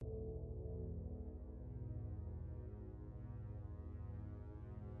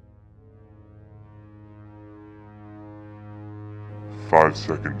5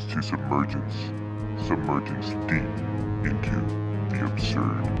 seconds to submergence. Submergence deep into the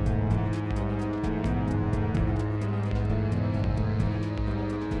absurd.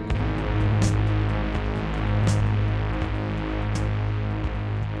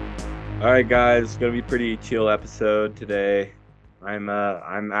 All right, guys, it's gonna be a pretty chill episode today. I'm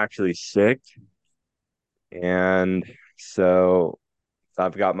actually sick, and so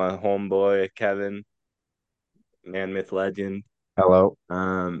I've got my homeboy Kevin, man, myth legend. Hello.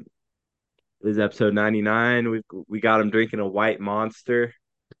 Um, this is episode 99. We got him drinking a white monster.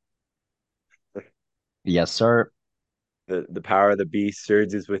 Yes, sir. The power of the beast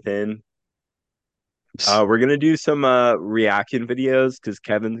surges within. We're gonna do some reaction videos because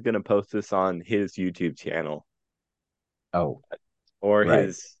Kevin's gonna post this on his YouTube channel Oh, or right.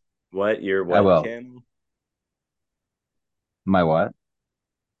 his your I what will. channel? My what?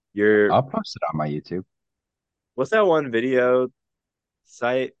 Your I'll post it on my YouTube. What's that one video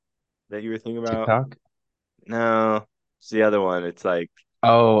site that you were thinking about? TikTok. No, it's the other one. It's like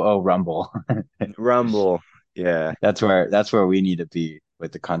Oh, Rumble. Rumble. Yeah. That's where we need to be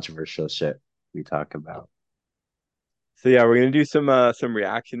with the controversial shit we talk about. So yeah, we're gonna do some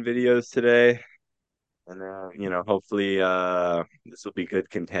reaction videos today. And hopefully this will be good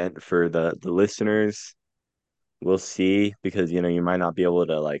content for the listeners. We'll see because you might not be able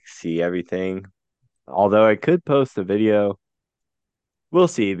to like see everything. Although I could post a video. We'll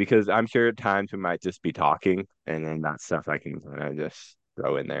see because I'm sure at times we might just be talking and then that stuff I can kind of just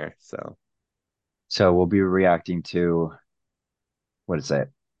throw in there. So So we'll be reacting to what is it?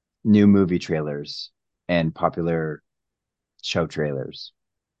 New movie trailers and popular show trailers.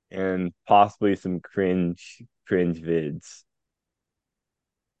 and possibly some cringe vids.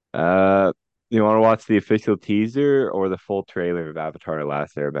 Uh, you want to watch the official teaser or the full trailer of Avatar: The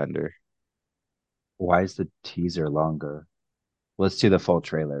Last Airbender? Why is the teaser longer? Let's do the full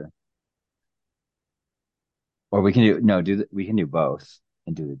trailer. Or we can do no, we can do both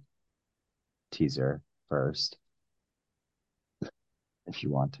and do the teaser first if you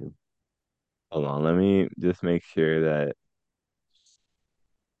want to. Hold on, let me just make sure that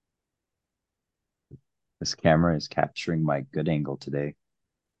This camera is capturing my good angle today.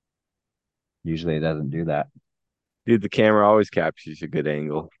 Usually it doesn't do that. dude, the camera always captures a good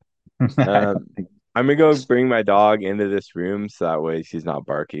angle. Um, I'm gonna go bring my dog into this room so that way she's not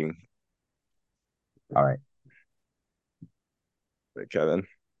barking. All right. But Kevin,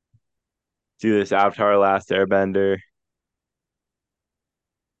 do this Avatar: Last Airbender.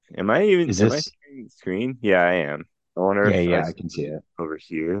 Is Am I this? sharing the screen? Yeah, I am. I wonder Yeah, if I yeah, I s- can see it. over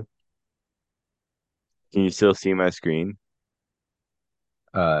here. Can you still see my screen?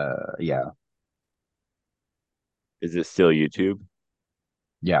 Yeah, Is it still YouTube?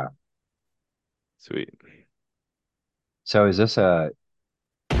 yeah. Sweet. So is this a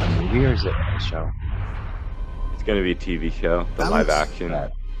movie or is it a show? It's gonna be a TV show, the live Balance action.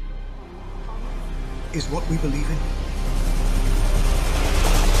 That is what we believe in.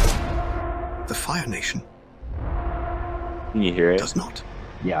 The Fire Nation Can you hear it? does not.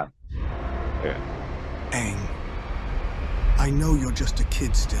 yeah. Yeah. Aang, I know you're just a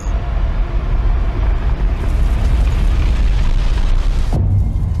kid still.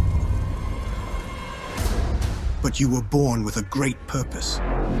 But you were born with a great purpose.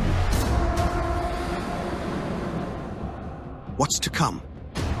 What's to come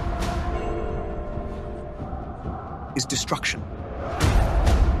is destruction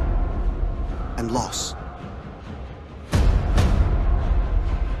and loss.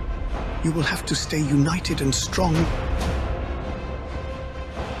 You will have to stay united and strong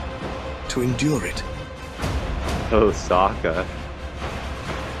to endure it. Oh, Sokka.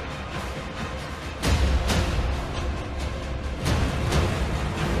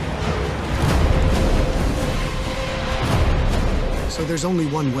 So there's only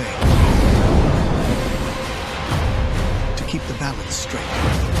one way to keep the balance straight.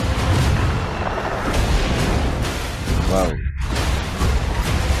 Whoa.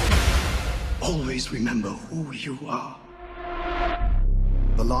 Always remember who you are.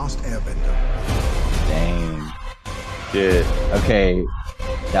 The Last Airbender. Dang. Shit. Okay,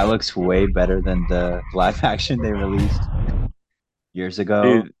 that looks way better than the live action they released years ago,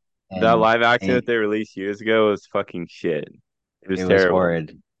 Dude, that and live action that Aang, they released years ago was fucking shit. It was it was terrible.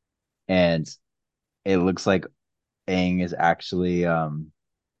 horrid. And it looks like Aang is actually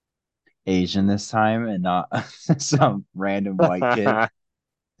Asian this time and not some random white kid Yeah,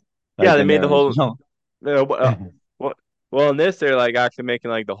 like they in the made the whole original. well, in this they're like actually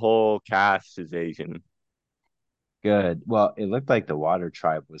making like the whole cast is Asian. Good. Well, it looked like the Water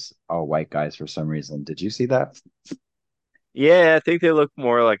Tribe was all white guys for some reason. Did you see that? Yeah, I think they look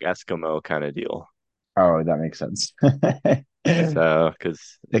more like Eskimo kind of deal. Oh, that makes sense. So,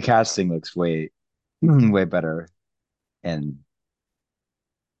 because The casting looks way better. And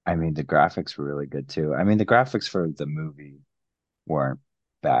I mean, the graphics were really good too. I mean, the graphics for the movie weren't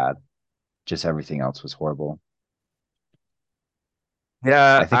bad. Just everything else was horrible.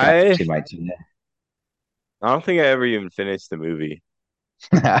 yeah, I think I actually might tune I don't think I ever even finished the movie.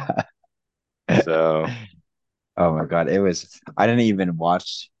 it. So, Oh my God. I didn't even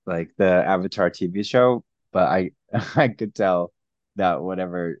watch like the Avatar TV show, but I I could tell that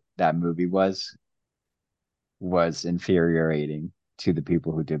whatever that movie was infuriating to the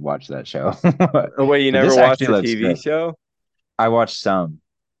people who did watch that show. oh, wait, you But never this watched actually the looks TV good. show, I watched some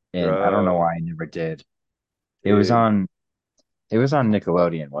and I don't know bro? why I never did. It was Dude, on it was on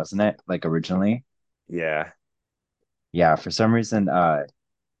Nickelodeon, wasn't it? Like originally? yeah. Yeah, for some reason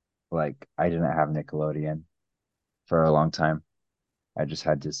like I didn't have Nickelodeon for a long time. I just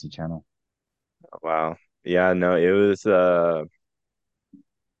had Disney Channel. Wow. Yeah, no, it was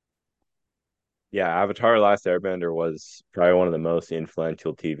yeah, Avatar: Last Airbender was probably one of the most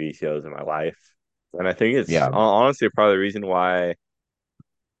influential TV shows in my life. And I think it's Yeah. honestly probably the reason why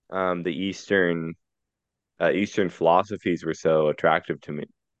the Eastern philosophies were so attractive to me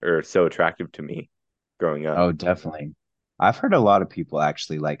or so attractive to me growing up. Oh, definitely. I've heard a lot of people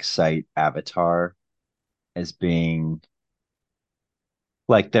actually like cite Avatar as being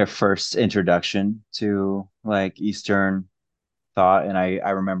like their first introduction to like Eastern thought. And I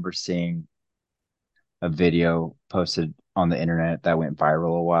remember seeing a video posted on the internet that went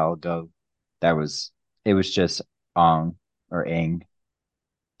viral a while ago. That was it was just Ong or Aang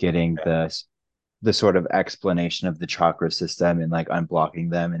getting the sort of explanation of the chakra system and like unblocking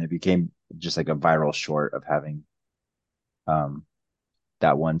them, and it became just like a viral short of having um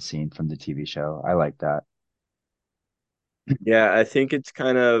that one scene from the TV show. I like that. Yeah, I think it's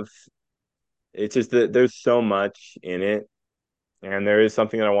kind of it's just that there's so much in it. And there is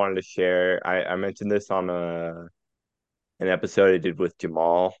something that I wanted to share. I mentioned this on an episode I did with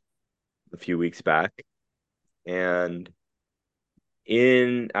Jamal a few weeks back. And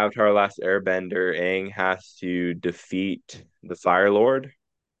in Avatar: Last Airbender, Aang has to defeat the Fire Lord.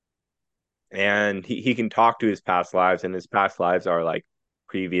 And he can talk to his past lives, and his past lives are like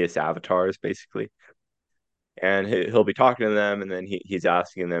previous avatars, basically. And he'll be talking to them, and then he's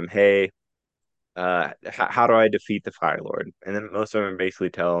asking them, hey, how do I defeat the Fire Lord? And then most of them are basically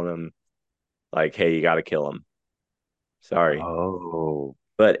telling him, like, hey, you got to kill him. Sorry. Oh,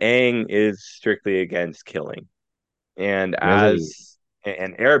 But Aang is strictly against killing. And really? as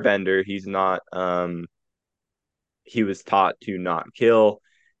an airbender, he was taught to not kill,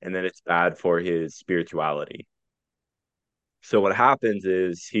 and then it's bad for his spirituality. So what happens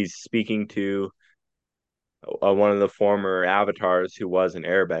is he's speaking to one of the former avatars who was an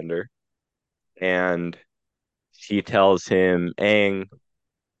airbender, and she tells him, Aang,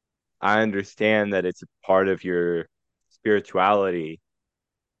 I understand that it's a part of your spirituality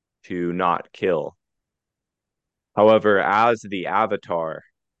to not kill. However, as the avatar,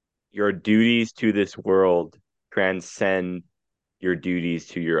 your duties to this world transcend your duties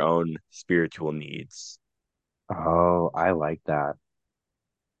to your own spiritual needs. Oh, I like that.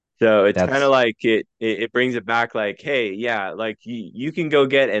 So it's kind of That's like it brings it back like, hey, yeah, like you can go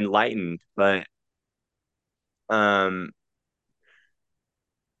get enlightened, but um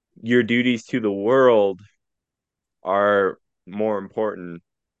your duties to the world are more important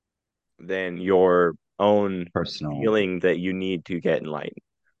than your own personal. feeling that you need to get enlightened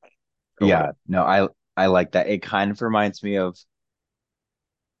or Yeah, whatever. no, I like that. It kind of reminds me of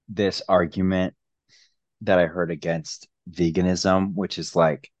this argument that I heard against veganism, which is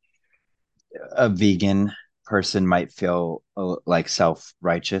like a vegan person might feel like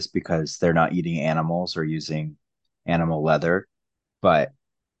self-righteous because they're not eating animals or using animal leather, but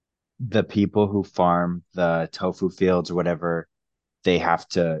the people who farm the tofu fields or whatever, they have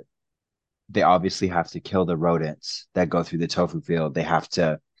to they obviously have to kill the rodents that go through the tofu field. They have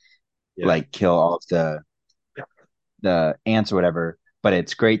to Yeah. like kill all of the ants or whatever. But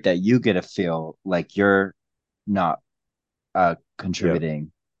it's great that you get to feel like you're not Yeah.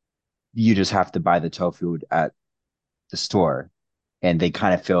 contributing. You just have to buy the tofu at the store. And they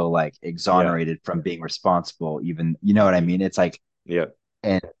kind of feel like Yeah. exonerated from being responsible, even you know what I mean? It's like Yeah.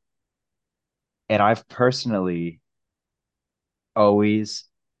 and and I've personally always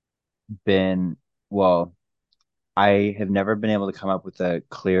been well, I have never been able to come up with a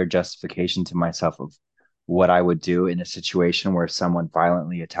clear justification to myself of what I would do in a situation where someone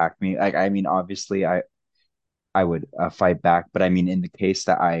violently attacked me. Like, I mean, obviously, I would fight back, but I mean, in the case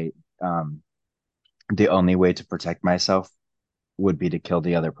that the only way to protect myself would be to kill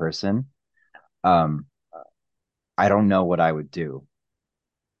the other person, um, I don't know what I would do.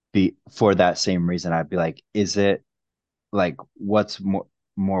 Be for that same reason, I'd be like, is it like what's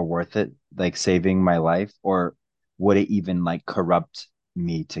more worth it, like saving my life, or would it even like corrupt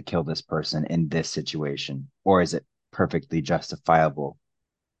me to kill this person in this situation? Or is it perfectly justifiable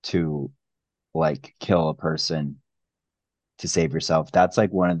to like kill a person to save yourself? That's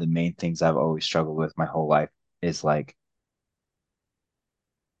like one of the main things I've always struggled with my whole life is like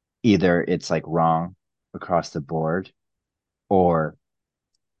either it's like wrong across the board or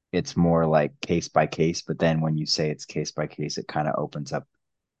it's more like case by case. But then when you say it's case by case, it kind of opens up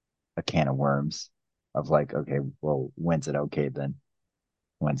a can of worms of like, okay, well, when's it okay then?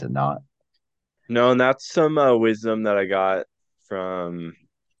 When's it not? No, and that's some wisdom that I got from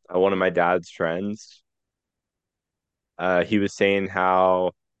one of my dad's friends. He was saying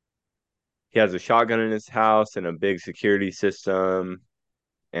how he has a shotgun in his house and a big security system.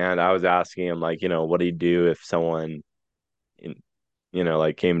 And I was asking him, like, what do you do if someone, in,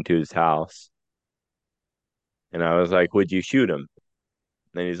 like came to his house? And I was like, would you shoot him?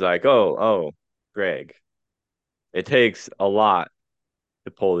 And he's like, oh, Greg, it takes a lot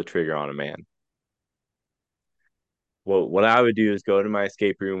to pull the trigger on a man. Well, what I would do is go to my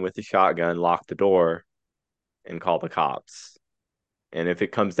escape room with the shotgun, lock the door, and call the cops. And if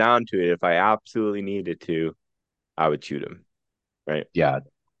it comes down to it, if I absolutely needed to, I would shoot him. Right. Yeah,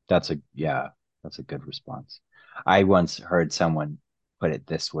 that's a good response. I once heard someone put it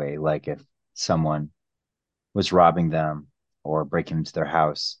this way, like if someone was robbing them or breaking into their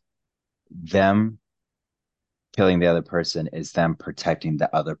house, them killing the other person is them protecting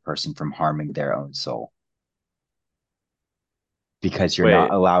the other person from harming their own soul because you're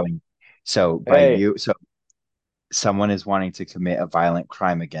not Wait, allowing. So by hey, you, so someone is wanting to commit a violent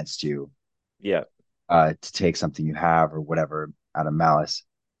crime against you, yeah. to take something you have or whatever out of malice.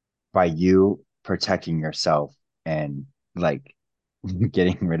 By you protecting yourself and like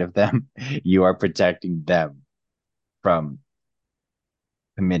getting rid of them, you are protecting them from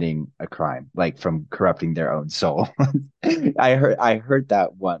committing a crime, like from corrupting their own soul. I heard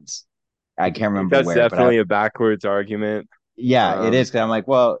that once. I I can't think remember that's where, but I definitely a backwards argument. yeah, it Um, is. Cause I'm like,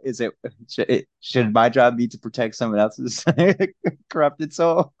 well, should my job be to protect someone else's corrupted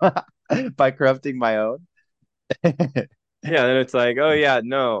soul by corrupting my own? yeah, then it's like, oh yeah,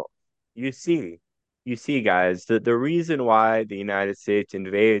 no. You see, guys, the reason why the United States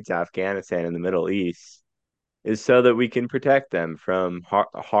invades Afghanistan and the Middle East is so that we can protect them from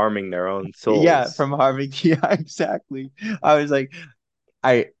harming their own Yeah, souls. from Harvey. Yeah, exactly. I was like,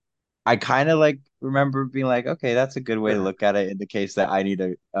 I I kind of like remember being like, okay, that's a good way to look at it in the case that I need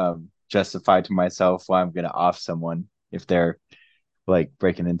to justify to myself why I'm gonna off someone if they're like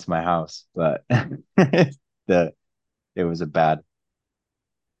breaking into my house. But the it was a bad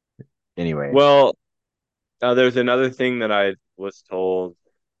anyway. Well, there's another thing that I was told.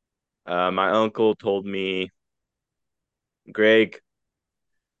 My uncle told me, Greg,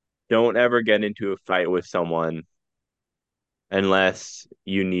 don't ever get into a fight with someone unless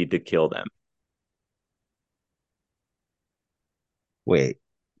you need to kill them. Wait,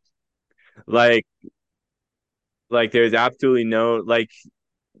 Like, there's absolutely no,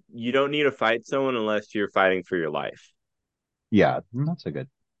 you don't need to fight someone unless you're fighting for your life, yeah,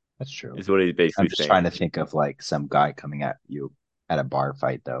 that's true. is what he's I'm basically just trying saying. to think of like some guy coming at you at a bar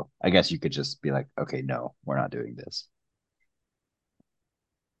fight though. I guess you could just be like, okay, no, we're not doing this.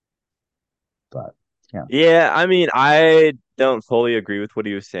 But yeah. Yeah, I mean, I don't fully agree with what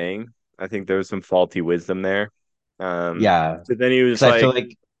he was saying. I think there was some faulty wisdom there. Yeah, But then he was because I feel like,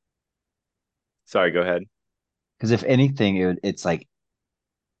 like sorry, go ahead. because if anything, it's like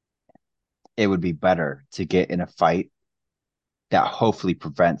it would be better to get in a fight that hopefully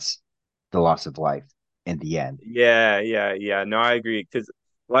prevents the loss of life in the end. Yeah. No, I agree. Because,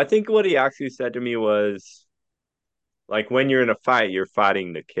 well, I think what he actually said to me was, like, when you're in a fight, you're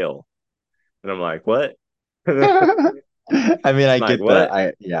fighting to kill. And I'm like, what? I'm I mean, I like, get the what?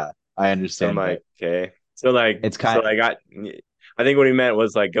 I So I'm understand, like, but okay. So like, it's kind I think what he meant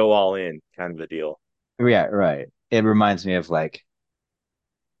was like go all in kind of the deal. yeah, right. It reminds me of like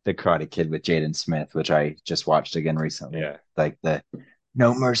the Karate Kid with Jaden Smith, which I just watched again recently. Yeah. Like the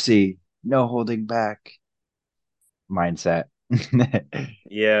no mercy, no holding back mindset.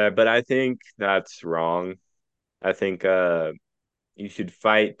 Yeah, but I think that's wrong. I think you should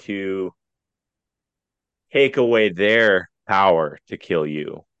fight to take away their power to kill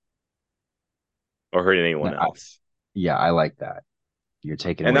you or hurt anyone No, I, else. yeah, I like that. You're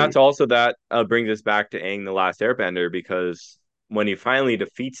taking And that's away. also that brings us back to Aang the Last Airbender, because when he finally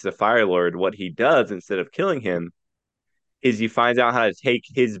defeats the Fire Lord, what he does instead of killing him is he finds out how to take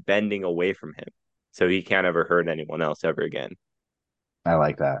his bending away from him, so he can't ever hurt anyone else ever again. I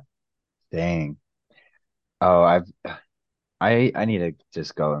like that. Dang. Oh, I need to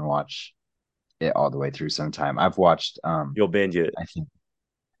just go and watch it all the way through sometime. I've watched You'll binge it.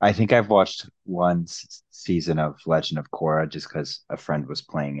 I think I've watched one season of Legend of Korra just because a friend was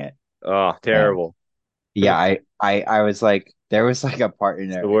playing it. Oh, And terrible. yeah, I was like there was like a part in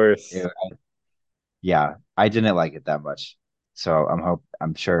It's the there. worst. Yeah, I didn't like it that much. So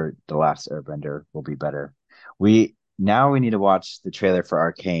I'm sure The Last Airbender will be better. We need to watch the trailer for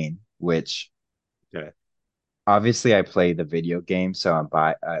Arcane, which Okay. obviously I play the video game, so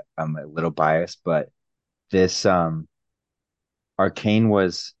I'm a little biased, but this Arcane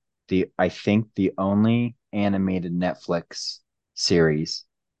was the I think the only animated Netflix series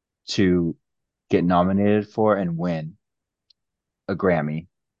to get nominated for and win a Grammy,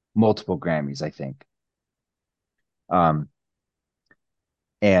 multiple Grammys, I think. Um,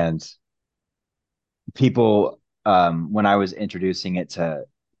 and people, when I was introducing it to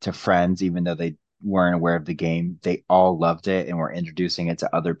friends, even though they weren't aware of the game, they all loved it and were introducing it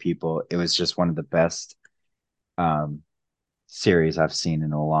to other people. It was just one of the best um, series I've seen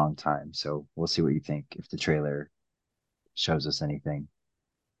in a long time. So we'll see what you think if the trailer shows us anything.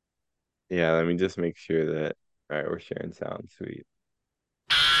 Yeah, let me just make sure that. All right, we're sharing sound. Sweet.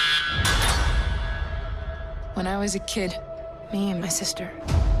 When I was a kid, me and my sister,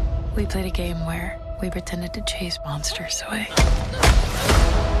 we played a game where we pretended to chase monsters away.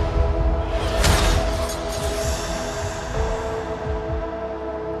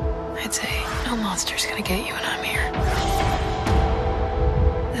 I'd say, no monster's gonna get you when I'm here.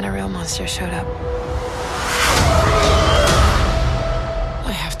 Then a real monster showed up.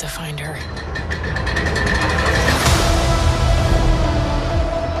 I have to find her.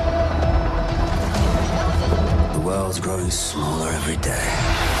 The world's growing smaller every day.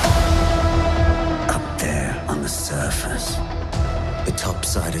 Up there on the surface, the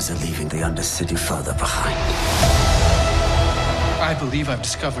topsiders are leaving the undercity further behind. I believe I've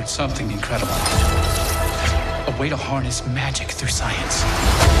discovered something incredible. A way to harness magic through science.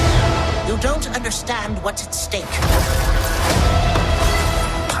 You don't understand what's at stake.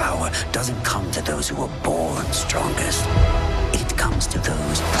 Power doesn't come to those who are born strongest. It comes to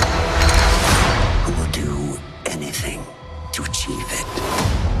those who will do anything to achieve it.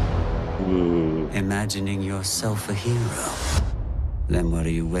 Ooh. Imagining yourself a hero. Then what are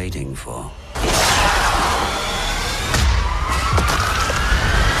you waiting for?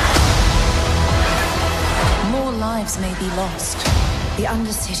 More lives may be lost. The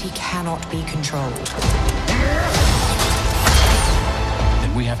Undercity cannot be controlled.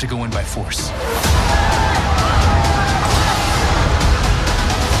 Then we have to go in by force.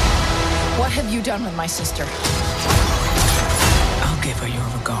 What have you done with my sister? I'll give her your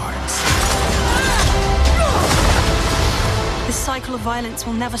regards. This cycle of violence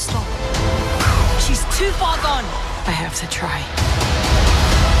will never stop. She's too far gone. I have to try.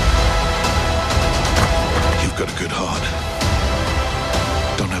 You've got a good heart.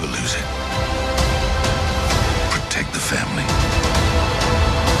 Don't ever lose it. Protect the family.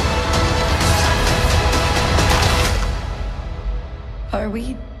 Are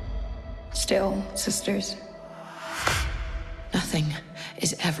we still sisters? Nothing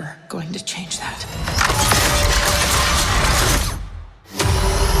is ever going to change that.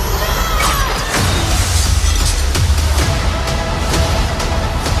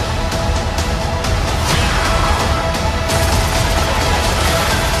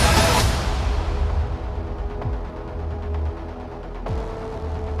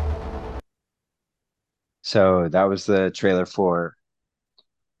 So that was the trailer for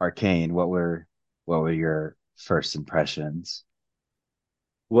Arcane. What were your first impressions?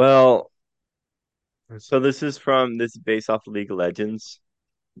 Well, so this is based off of League of Legends.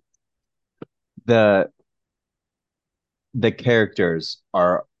 The the characters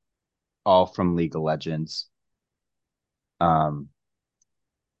are all from League of Legends. Um,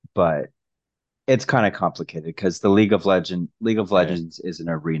 but it's kind of complicated because the League of Okay. Legends is an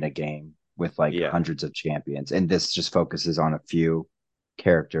arena game with like Yeah. hundreds of champions, and this just focuses on a few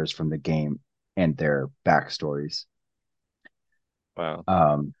characters from the game and their backstories. Wow.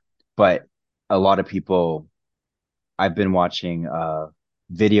 But a lot of people, I've been watching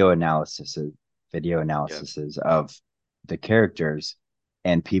video analyses of the characters,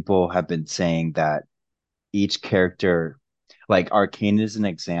 and people have been saying that each character, like Arcane is an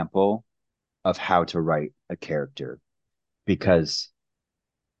example of how to write a character because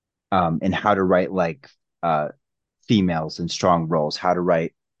and how to write like females in strong roles, how to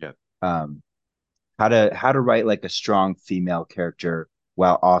write Yeah. um how to write like a strong female character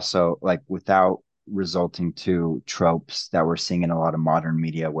while also like without resulting to tropes that we're seeing in a lot of modern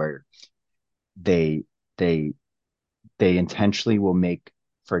media where they they they intentionally will make,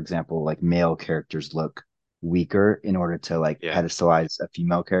 for example, like male characters look weaker in order to like Yeah. pedestalize a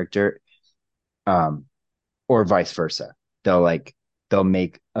female character, um, or vice versa. They'll like they'll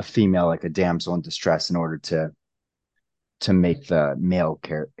make a female like a damsel in distress in order to make the male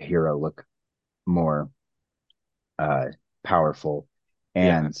hero look more uh powerful,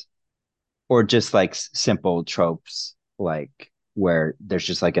 Yeah. and or just like simple tropes like where there's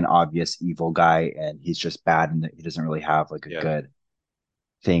just like an obvious evil guy and he's just bad and he doesn't really have like a Yeah. good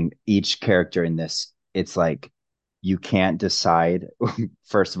thing. Each character in this, it's like you can't decide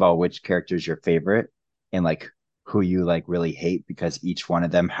first of all which character is your favorite and like who you like really hate because each one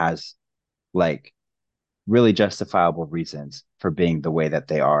of them has like really justifiable reasons for being the way that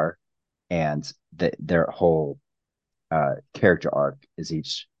they are, and their whole character arc is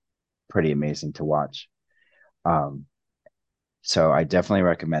each pretty amazing to watch. Um, so I definitely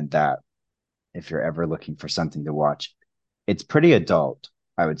recommend that if you're ever looking for something to watch. It's pretty adult,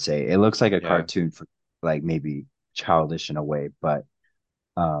 I would say. It looks like a Yeah. cartoon for like maybe childish in a way, but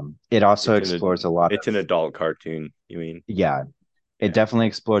it also explores a lot It's of, an adult cartoon, you mean? yeah, it Yeah. definitely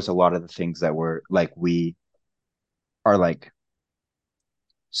explores a lot of the things that we are like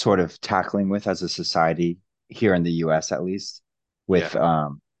sort of tackling with as a society here in the US at least, Yeah.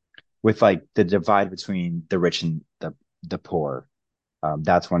 with like the divide between the rich and the poor.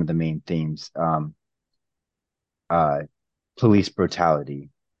 That's one of the main themes. Uh, police brutality,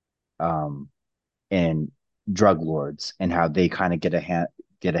 um, and drug lords, and how they kind of get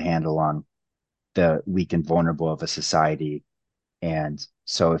a handle on the weak and vulnerable of a society. And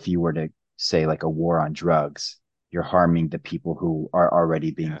so, if you were to say like a war on drugs, you're harming the people who are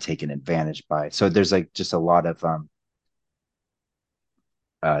already being Yeah. taken advantage by. So there's like just a lot of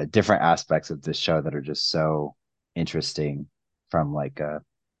different aspects of this show that are just so interesting from like a,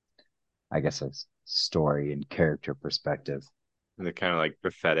 I guess, a story and character perspective. And they're kind of like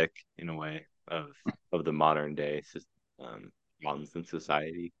prophetic in a way of the modern day problems in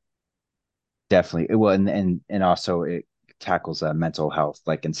society. Definitely. Well, and also it tackles mental health,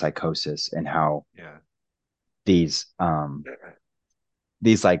 like in psychosis, and how Yeah. these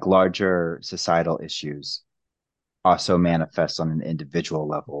these like larger societal issues also manifest on an individual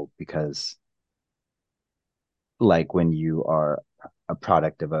level because like when you are a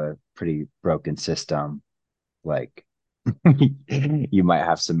product of a pretty broken system, like you might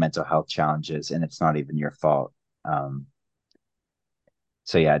have some mental health challenges and it's not even your fault. Um,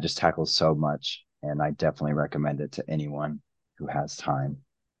 so yeah, it just tackles so much, and I definitely recommend it to anyone who has time.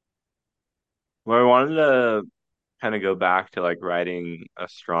 Well, I wanted to kind of go back to like writing a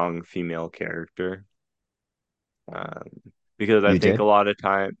strong female character. Um, because I You think a did? lot of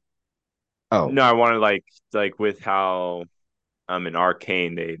time, Oh, no, I wanted like with how in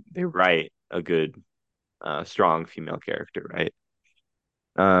Arcane they write a good strong female character, right?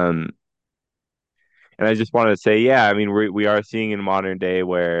 Um, and I just wanted to say, yeah, I mean we are seeing in modern day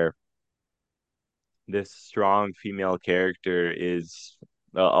where this strong female character is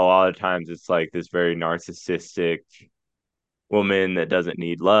a lot of times it's like this very narcissistic woman that doesn't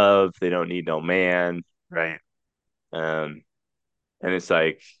need love, they don't need no man, right? Um, and it's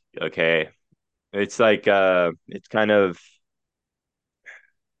like, okay, it's like it's kind of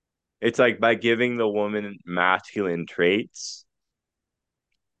it's like by giving the woman masculine traits,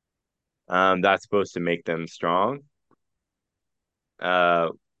 that's supposed to make them strong. Uh,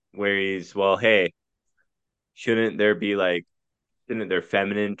 whereas, well, hey, shouldn't there be like, shouldn't their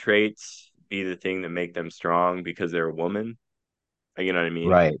feminine traits be the thing that make them strong because they're a woman? Like, you know what I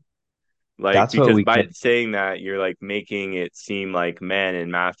mean? right. Like, That's what because we by could. saying that, you're like making it seem like men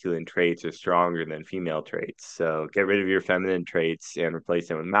and masculine traits are stronger than female traits. So get rid of your feminine traits and replace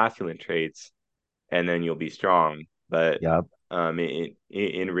them with masculine traits, and then you'll be strong. But Yep.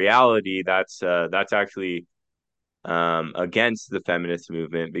 in reality, that's actually against the feminist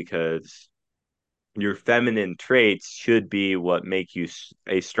movement because your feminine traits should be what make you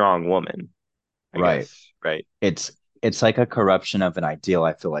a strong woman, I Right. guess, right? It's it's like a corruption of an ideal,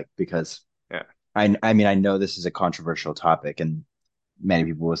 I feel like, because Yeah, I mean I know this is a controversial topic and many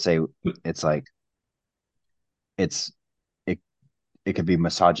people will say it's like it's it it could be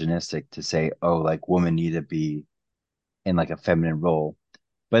misogynistic to say, oh, like women need to be in like a feminine role.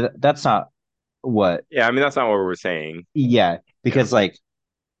 But that's not what, yeah. I mean, that's not what we're saying. yeah, Yeah, because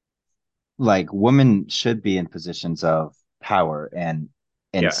like women should be in positions of power and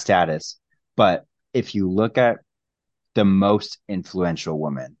yeah, status. But if you look at the most influential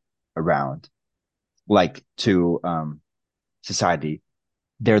woman around, like to society.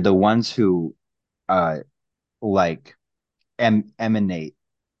 They're the ones who uh like emanate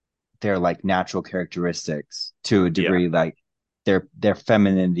their like natural characteristics to a Yeah. degree, like their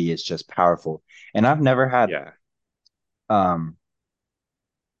femininity is just powerful. And I've never had Yeah. um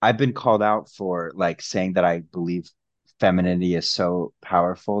I've been called out for like saying that I believe femininity is so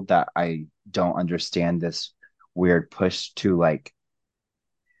powerful that I don't understand this weird push to like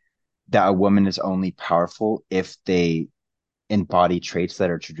that a woman is only powerful if they embody traits that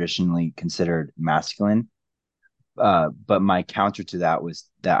are traditionally considered masculine. But my counter to that was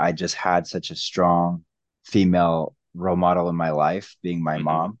that I just had such a strong female role model in my life, being my Hmm.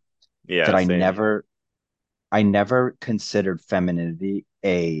 mom, that Yeah, same. I never considered femininity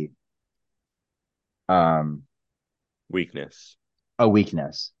um Weakness. a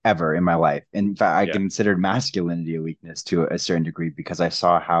weakness ever in my life. In fact, I Yeah. considered masculinity a weakness to a certain degree because I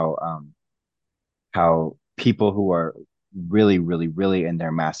saw how people who are really, really, really in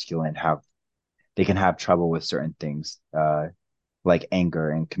their masculine have they can have trouble with certain things, like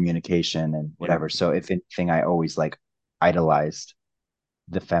anger and communication and Yeah. whatever. So if anything, I always like idolized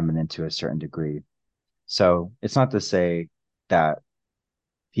the feminine to a certain degree. So it's not to say that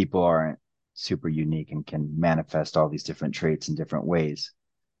people aren't super unique and can manifest all these different traits in different ways.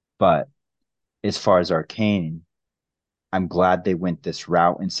 But as far as Arcane, I'm glad they went this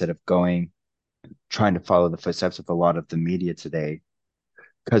route instead of trying to follow the footsteps of a lot of the media today.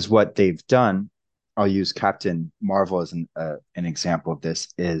 Because what they've done, I'll use Captain Marvel as an example of this,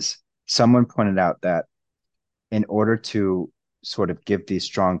 is someone pointed out that in order to sort of give these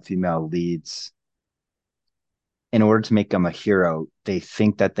strong female leads, in order to make them a hero, they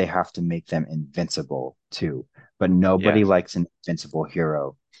think that they have to make them invincible too. But Yeah. nobody likes an invincible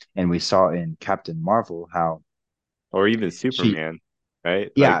hero. And we saw in Captain Marvel how Or even she, Superman,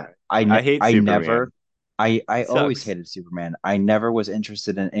 right? Like yeah, I hate I never, Superman. I He always sucks. hated Superman. I never was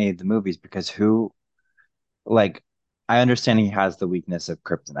interested in any of the movies because like, I understand he has the weakness of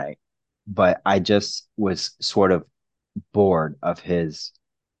kryptonite, but I just was sort of bored of his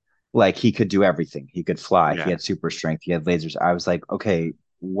like he could do everything. He could fly, he Yeah. had super strength, he had lasers. I was like, okay,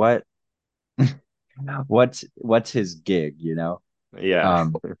 what's his gig, you know? Yeah.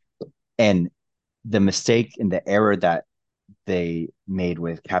 Um, and the mistake and the error that they made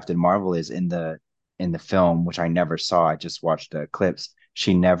with Captain Marvel is in the film, which I never saw. I just watched the clips.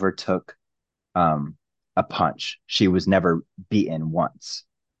 She never took um a punch. She was never beaten once.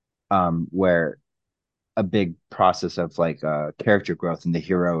 Where a big process of like character growth in the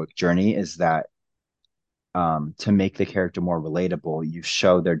heroic journey is that to make the character more relatable, you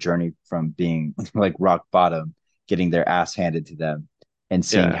show their journey from being like rock bottom, getting their ass handed to them, and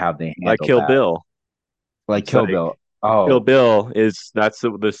seeing Yeah. how they Like handle Kill that. Bill. Like It's Kill like Bill. Kill Oh, Bill is that's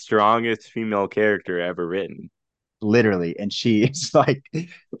the strongest female character ever written. literally. And she is like,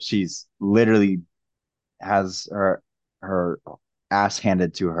 she's literally has her ass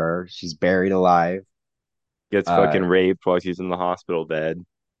handed to her. She's buried alive. Gets Uh, fucking raped while she's in the hospital bed.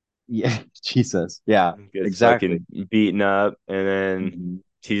 yeah, Jesus. Yeah, Gets exactly. fucking beaten up, and then Hmm.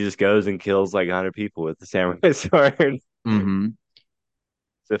 she just goes and kills like 100 people with the samurai sword. It's Hmm.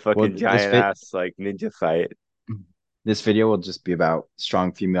 a Well, fucking giant ass like ninja fight. this video will just be about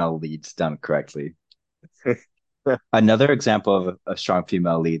strong female leads done correctly. Another example of a strong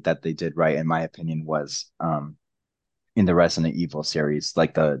female lead that they did right, in my opinion, was in the Resident Evil series,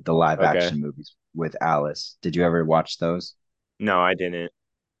 like the live Okay. action movies with Alice. Did you ever watch those? No, I didn't.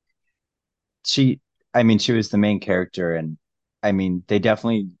 She, I mean, she was the main character, and I mean, they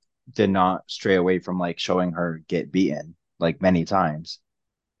definitely did not stray away from like showing her get beaten like many times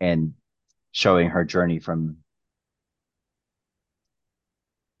and showing her journey from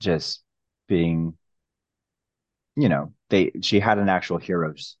just being, she had an actual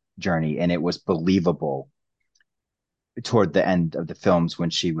hero's journey, and it was believable toward the end of the films when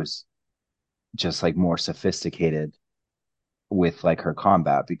she was just like more sophisticated with like her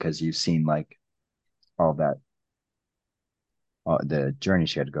combat because you've seen like all that the journey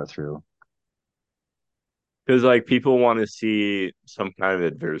she had to go through. Because like people want to see some kind of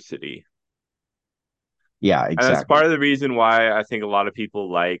adversity. Yeah, And that's part exactly. of the reason why I think a lot of people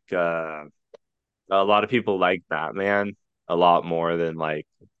like Batman a lot more than like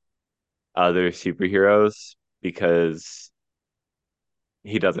other superheroes because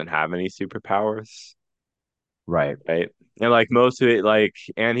he doesn't have any superpowers, Right. right? And like most of it, like,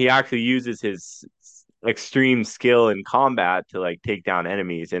 and he actually uses his extreme skill in combat to like take down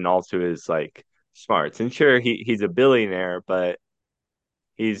enemies and also his like smarts. And sure, he's a billionaire, but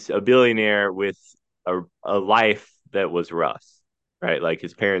he's a billionaire with a life that was rough, right? Like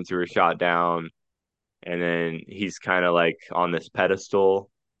his parents were shot down. and then he's kind of like on this pedestal,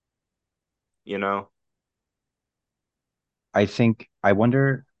 you know? I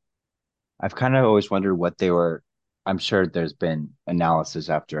wonder, I've kind of always wondered what they were. I'm sure there's been analysis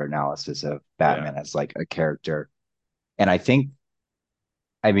after analysis of Yeah. Batman as like a character. And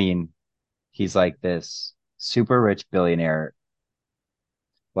I mean, he's like this super rich billionaire,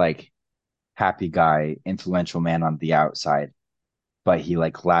 like happy guy, influential man on the outside, but he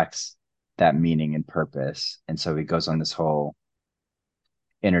like lacks that meaning and purpose. And so he goes on this whole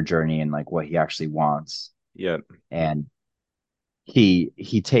inner journey and like what he actually wants. Yep. And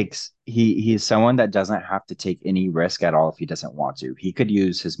he's someone that doesn't have to take any risk at all if he doesn't want to. He could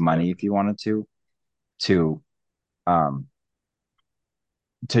use his Yep. money if he wanted to um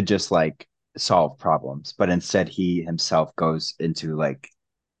to just like solve problems, but instead he himself goes into like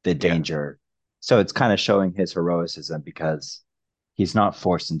the Yeah. danger. So it's kind of showing his heroicism because he's not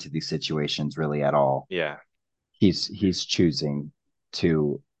forced into these situations really at all. Yeah. He's choosing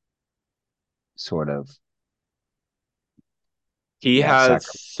to sort of He yeah, has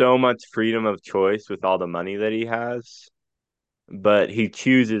so much freedom of choice with all the money that he has, but he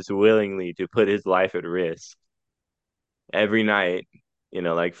chooses willingly to put his life at risk every night,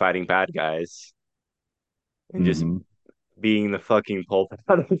 like fighting bad guys and just Mhm. being the fucking pulp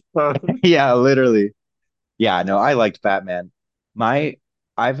out of the sun. Yeah, literally. Yeah, no, I liked Batman. My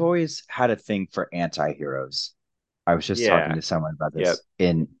I've always had a thing for anti-heroes. I was just talking Yeah. to someone about Yep.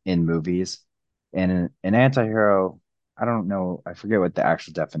 this in movies. And an anti-hero, I don't know, I forget what the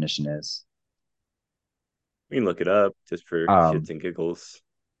actual definition is. We can look it up just for Um, shits and giggles.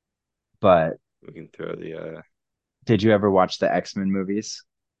 but We can throw the did you ever watch the X-Men movies?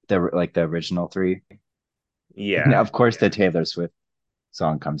 The original three? And yeah. of course the Taylor Swift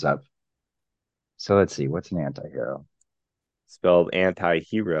song comes up. So let's see, what's an anti-hero? Spelled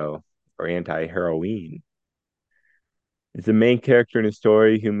anti-hero or anti-heroine. Is the main character in a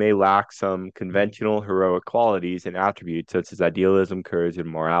story who may lack some conventional heroic qualities and attributes such as idealism, courage, and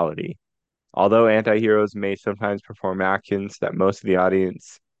morality. Although anti-heroes may sometimes perform actions that most of the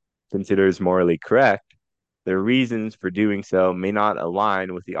audience considers morally correct, their reasons for doing so may not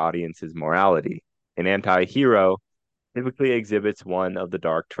align with the audience's morality. An anti-hero typically exhibits one of the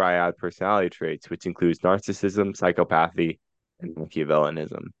dark triad personality traits, which includes narcissism, psychopathy, and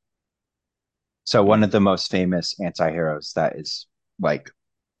Machiavellianism. So one of the most famous anti-heroes that is like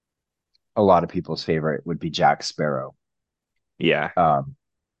a lot of people's favorite would be Jack Sparrow. Yeah.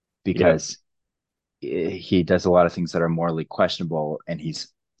 Because he does a lot of things that are morally questionable and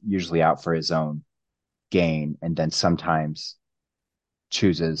he's usually out for his own gain and then sometimes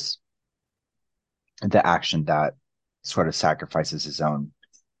chooses the action that sort of sacrifices his own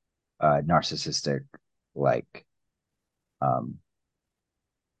narcissistic like um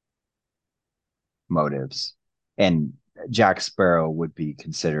motives. And Jack Sparrow would be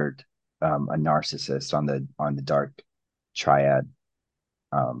considered a narcissist on the dark triad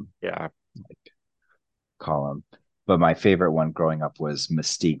Yeah. like column. But my favorite one growing up was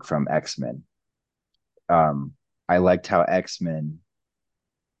Mystique from X-Men. I liked how X-Men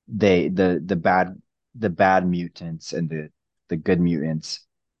the bad mutants and the good mutants,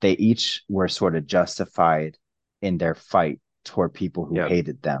 they each were sort of justified in their fight toward people who Yep.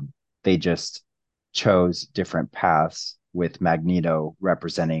 hated them. They just chose different paths with Magneto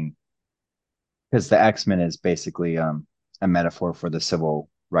representing because the X-Men is basically a metaphor for the civil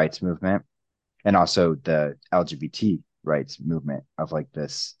rights movement and also the LGBT rights movement of like the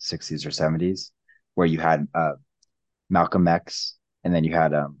 60s or 70s, where you had Malcolm X and then you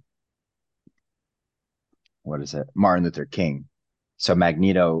had what is it? Martin Luther King. So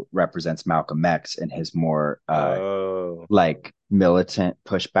Magneto represents Malcolm X and his more like militant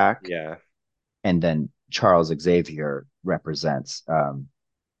pushback. Yeah. And then Charles Xavier represents Martin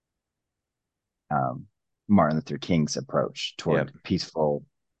Luther King's approach toward peaceful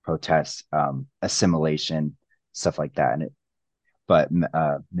protest, assimilation, stuff like that. But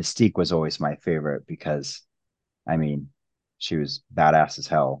Mystique was always my favorite because, I mean, she was badass as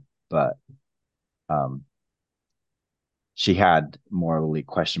hell, but um, she had morally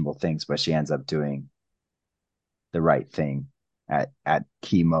questionable things, but she ends up doing the right thing at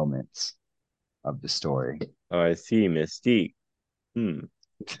key moments of the story. Oh, I see. Mystique. Yeah,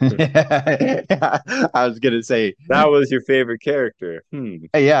 I was gonna say that was your favorite character.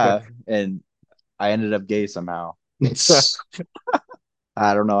 Yeah, and I ended up gay somehow.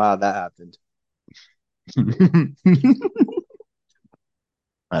 I don't know how that happened.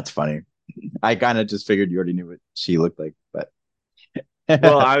 That's funny. I kind of just figured you already knew what she looked like, but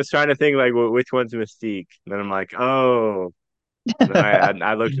well, I was trying to think like which one's Mystique. And then I'm like, oh. And then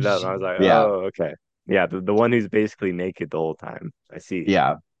I looked it up and I was like, yeah. oh, okay. Yeah, the one who's basically naked the whole time. I see.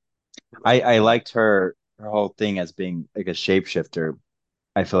 Yeah. I liked her whole thing as being like a shapeshifter.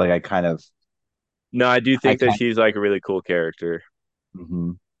 I feel like No, I do I think that kind she's like a really cool character.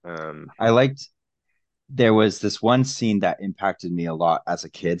 mhm. Um, I liked there was this one scene that impacted me a lot as a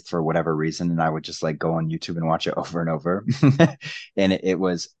kid for whatever reason, and I would just like go on YouTube and watch it over and over. And it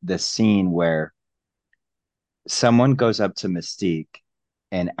was the scene where someone goes up to Mystique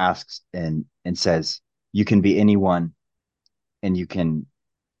and asks and says, "You can be anyone, and you can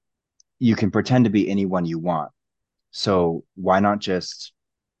pretend to be anyone you want. So why not just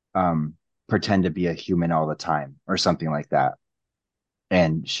um, pretend to be a human all the time, or something like that?"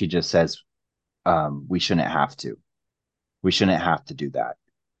 And she just says, "We shouldn't have to. We shouldn't have to do that."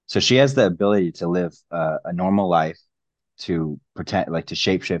 So she has the ability to live a normal life, to pretend like to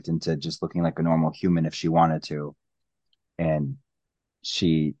shapeshift into just looking like a normal human if she wanted to, and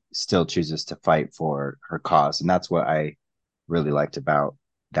she still chooses to fight for her cause. And that's what I really liked about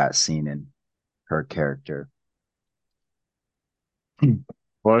that scene in her character. I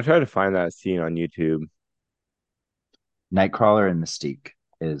want to try to find that scene on YouTube. Nightcrawler and Mystique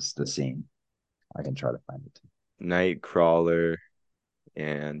is the scene. I can try to find it. Nightcrawler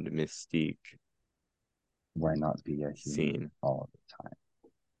and Mystique Why not be a human scene. all the time?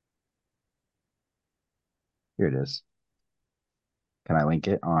 Here it is. Can I link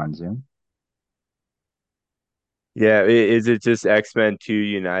it on Zoom? Yeah, is it just X-Men 2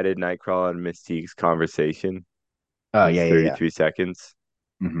 United Nightcrawler and Mystique's conversation? Oh, It's yeah, yeah, yeah. 33 seconds.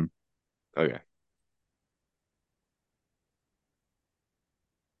 Hmm. Okay.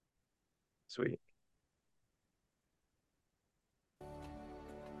 Sweet.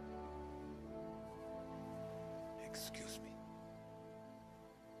 Excuse me.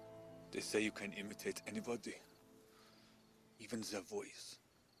 They say you can imitate anybody. Even their voice.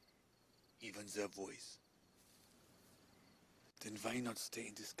 Even their voice. Then why not stay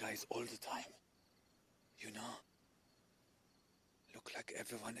in disguise all the time? You know? Look like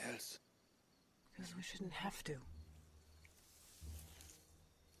everyone else. Because we shouldn't have to.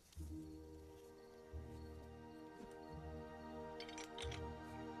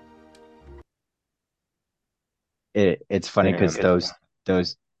 It's funny because Damn.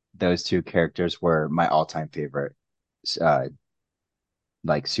 those those two characters were my all-time favorite, uh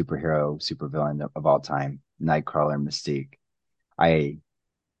like superhero supervillain of all time, Nightcrawler and Mystique. I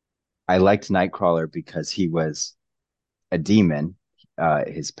I liked Nightcrawler because he was a demon.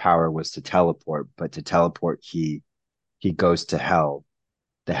 His power was to teleport, but to teleport he goes to hell,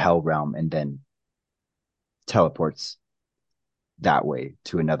 the hell realm, and then teleports that way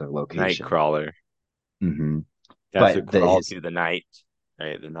to another location. Nightcrawler. Hmm. That's But what crawl his through the night.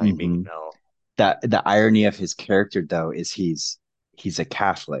 Right? The night being mhm. hell. That the irony of his character though is he's a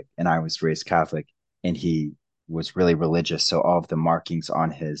Catholic, and I was raised Catholic, and he was really religious, so all of the markings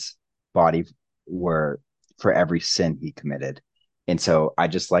on his body were for every sin he committed. And so I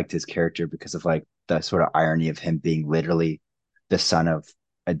just liked his character because of like the sort of irony of him being literally the son of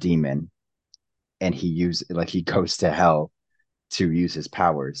a demon, and he goes to hell to use his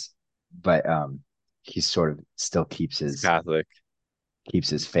powers, but he sort of still He's Catholic. keeps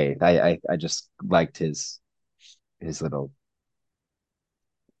his faith. I just liked his little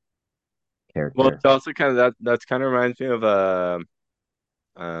Well, character. it's also kind of that's kind of reminds me of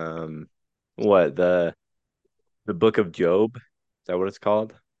um what the book of Job. Is that what it's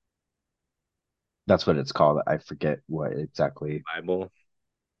called? That's what it's called. I forget what exactly. Bible.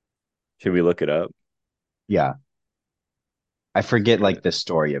 Should we look it up? Yeah, I forget like the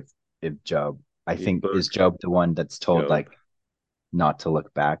story of Job. I The think book is Job the one that's told Job. like not to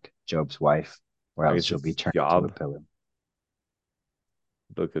look back, Job's wife, or I else guess she'll be it's turned into a Job. pillar.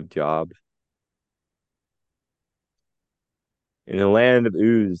 Book of Job. In the land of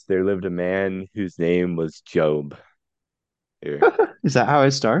Uz, there lived a man whose name was Job. Here, Is that how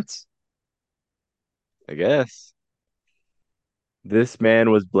it starts? I guess. This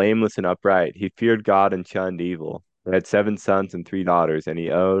man was blameless and upright. He feared God and shunned evil. He had 7 sons and 3 daughters, and he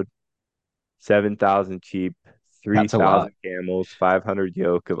owed 7,000 sheep, three That's a lot. thousand camels, 500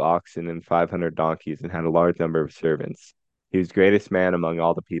 yoke of oxen, and 500 donkeys, and had a large number of servants. He was greatest man among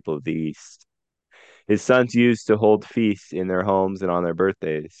all the people of the East. His sons used to hold feasts in their homes and on their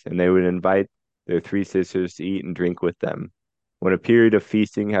birthdays, and they would invite their 3 sisters to eat and drink with them. When a period of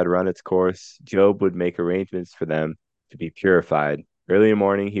feasting had run its course, Job would make arrangements for them to be purified. Early in the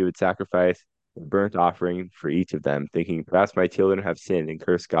morning, he would sacrifice a burnt offering for each of them, thinking, perhaps my children have sinned and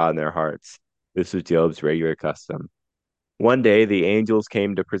cursed God in their hearts. This was Job's regular custom. One day, the angels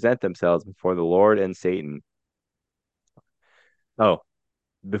came to present themselves before the Lord and Satan. Oh,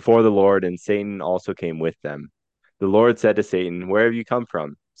 before the Lord, and Satan also came with them. The Lord said to Satan, "Where have you come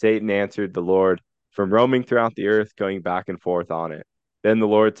from?" Satan answered the Lord, "From roaming throughout the earth, going back and forth on it." Then the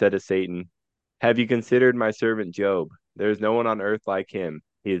Lord said to Satan, "Have you considered my servant Job? There is no one on earth like him.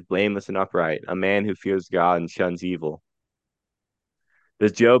 He is blameless and upright, a man who fears God and shuns evil."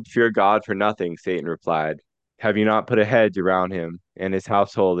 "Does Job fear God for nothing?" Satan replied. "Have you not put a hedge around him and his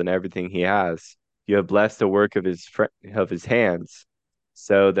household and everything he has? You have blessed the work of his hands,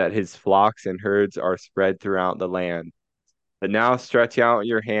 so that his flocks and herds are spread throughout the land. But now stretch out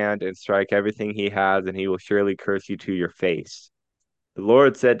your hand and strike everything he has, and he will surely curse you to your face." The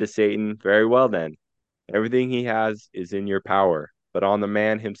Lord said to Satan, "Very well then, everything he has is in your power, but on the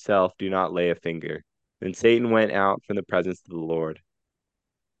man himself do not lay a finger." Then Satan went out from the presence of the Lord.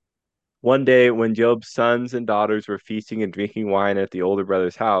 One day, when Job's sons and daughters were feasting and drinking wine at the older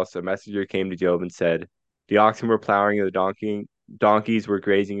brother's house, a messenger came to Job and said, "The oxen were plowing and the donkeys were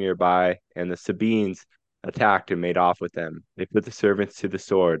grazing nearby, and the Sabines attacked and made off with them. They put the servants to the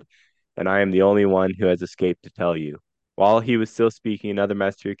sword, and I am the only one who has escaped to tell you." While he was still speaking, another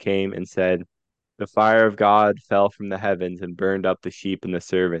messenger came and said, "The fire of God fell from the heavens and burned up the sheep and the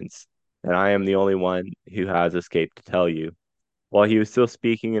servants, and I am the only one who has escaped to tell you." While he was still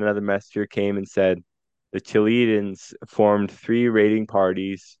speaking, another messenger came and said, "The Chaldeans formed three raiding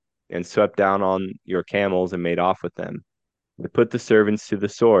parties and swept down on your camels and made off with them. They put the servants to the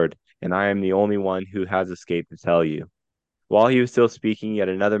sword, and I am the only one who has escaped to tell you." While he was still speaking, yet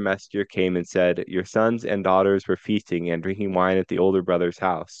another messenger came and said, "Your sons and daughters were feasting and drinking wine at the older brother's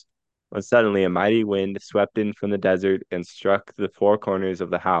house, when suddenly a mighty wind swept in from the desert and struck the four corners of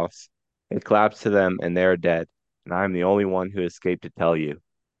the house. It collapsed to them, and they are dead, and I am the only one who escaped to tell you."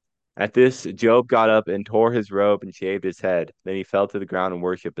 At this, Job got up and tore his robe and shaved his head. Then he fell to the ground and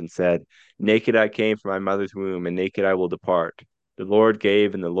worshipped and said, "Naked I came from my mother's womb, and naked I will depart. The Lord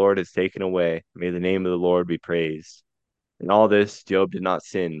gave, and the Lord has taken away. May the name of the Lord be praised." In all this, Job did not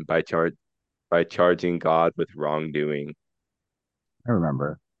sin by charging God with wrongdoing. I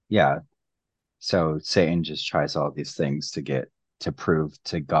remember. Yeah. So Satan just tries all these things to prove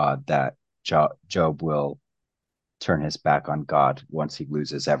to God that Job will turn his back on God once he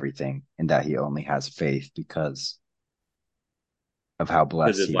loses everything, and that he only has faith because of how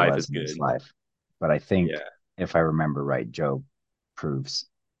Because blessed his he life is was in his good. life. But I think, Yeah. if I remember right, Job proves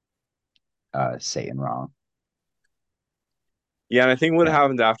Satan wrong. Yeah, and I think what Yeah.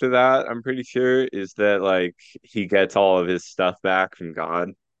 happens after that, I'm pretty sure, is that like he gets all of his stuff back from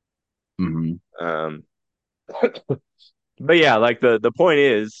God. Hmm. Um, but yeah, like the point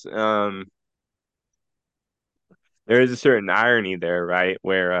is, there is a certain irony there, right?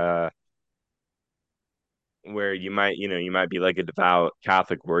 Where you might be like a devout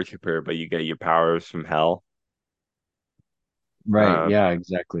Catholic worshiper, but you get your powers from hell. Right. Um, Yeah,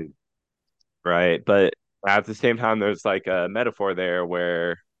 exactly. right. But at the same time, there's like a metaphor there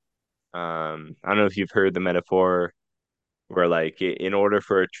where I don't know if you've heard the metaphor where like in order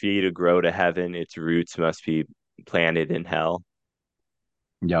for a tree to grow to heaven, its roots must be planted in hell.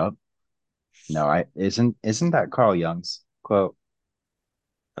 Yup. No, I isn't that Carl Jung's quote?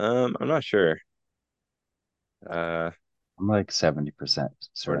 I'm not sure. Uh, I'm like 70%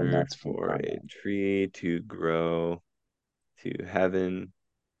 certain order that's from for Carl a Jung. tree to grow to heaven,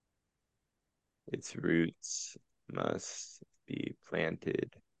 its roots must be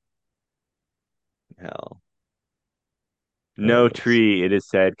planted in hell. There No it is. tree, it is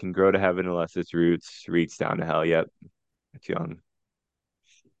said, can grow to heaven unless its roots reach down to hell. Yep, it's Young.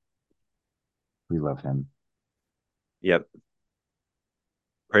 We love him. Yep,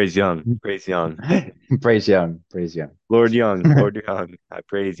 praise Young, praise Young, Praise Young. Praise Young. Lord Young, Lord Young. I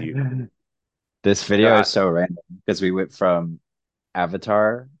praise you. This No, video is so random because we went from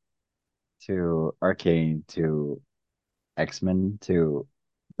Avatar to Arcane to X-Men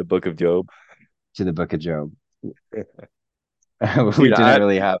the Book of Job. to the Book of Job. We Dude, didn't I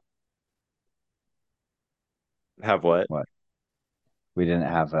really have have what? what? We didn't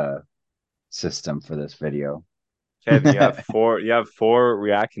have a system for this video. Kevin, you have four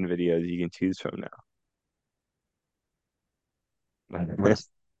reaction videos you can choose from now. What's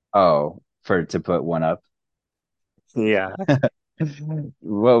for to put one up? Yeah.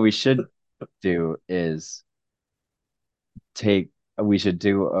 What we should do is take we should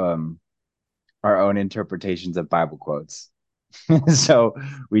do our own interpretations of Bible quotes. So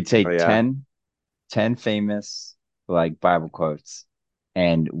we Oh take yeah. 10 famous like Bible quotes,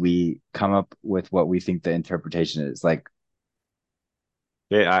 and we come up with what we think the interpretation is. Like,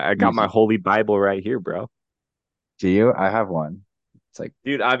 Yeah, I got my using, holy Bible right here, bro. do you? I have one. It's like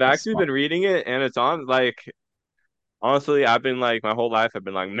Dude, I've a actually small. been reading it and it's on like Honestly, I've been like my whole life. I've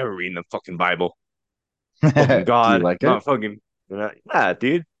been like, I'm never reading the fucking Bible. Fucking Do you God, like it? not fucking. Yeah,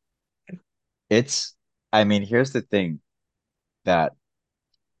 dude. It's, I mean, here's the thing that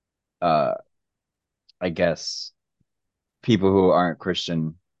uh I guess people who aren't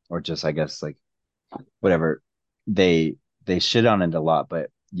Christian or just I guess like whatever, they they shit on it a lot,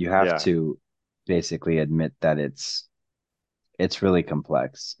 but you have Yeah, to basically admit that it's really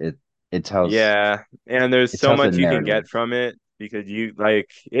complex. It tells yeah. And there's it so tells a much you can narrative. get from it because you like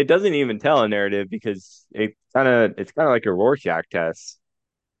it doesn't even tell a narrative because it's kind of like a Rorschach test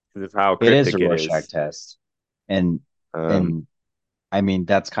because of how It is a cryptic it Rorschach is. test. And Um, and I mean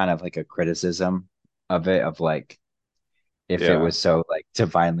that's kind of like a criticism of it, of like if it yeah, was so like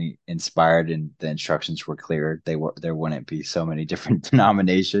divinely inspired and the instructions were clear, there wouldn't be so many different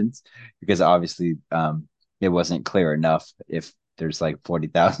denominations because obviously it wasn't clear enough if there's like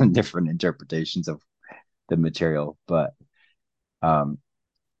 40,000 different interpretations of the material. But um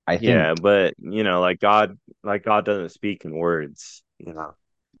I yeah. think But like God doesn't speak in words.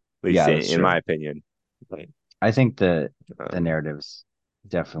 At least yeah, in, that's in true. my opinion. Like, I think the um, narratives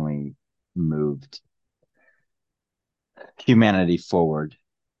definitely moved humanity forward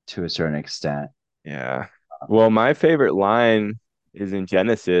to a certain extent. yeah. Well, my favorite line is in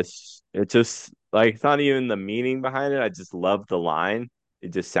Genesis. It's just like it's not even the meaning behind it. I just love the line. It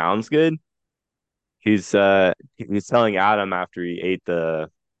just sounds good. He's telling Adam after he ate the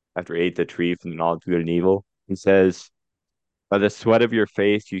tree from the knowledge of good and evil. He says, "By the sweat of your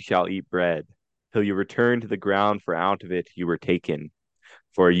face you shall eat bread, till you return to the ground, for out of it you were taken.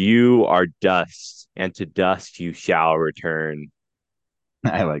 For you are dust, and to dust you shall return."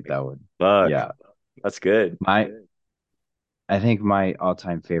 I like that one. Fuck, Yeah. that's good. My I think my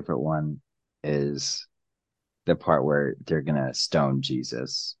all-time favorite one is the part where they're gonna stone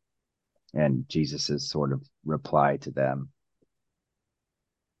Jesus and Jesus's sort of reply to them.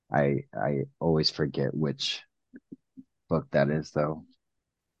 I always forget which book that is though.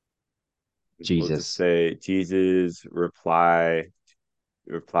 We'll just Jesus. say Jesus reply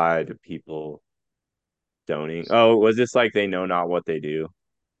to people stoning. Oh, was this like they know not what they do?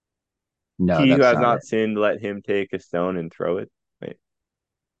 No, He who that's has not not it. sinned, let him take a stone and throw it. Wait.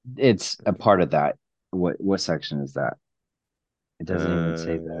 It's a part of that. What section is that? It doesn't even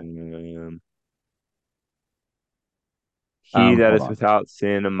say that. Um, he that Hold is on. without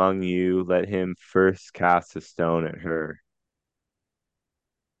sin among you, let him first cast a stone at her.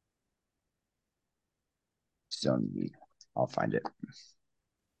 Stone me. I'll find it.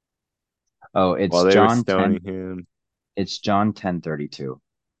 Oh, While they were stoning him, It's John 10:32,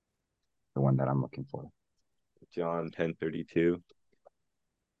 the one that I'm looking for. John 10:32.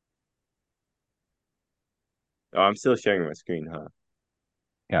 Oh, I'm still sharing my screen, huh?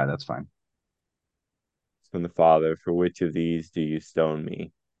 Yeah, that's fine. From the Father, for which of these do you stone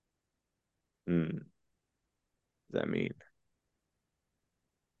me? What does that mean?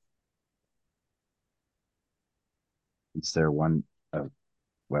 Is there one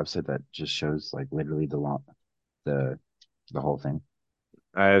website that just shows like literally the the whole thing?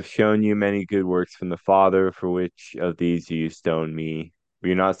 I have shown you many good works from the Father, for which of these do you stone me?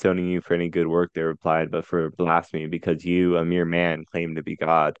 We are not stoning you for any good work, they replied, but for blasphemy, because you, a mere man, claim to be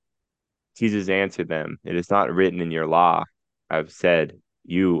God. Jesus answered them, it is not written in your law. I have said,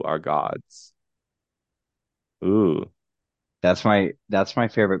 you are gods. Ooh, That's my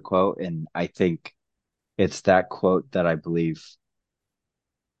favorite quote, and I think it's that quote that I believe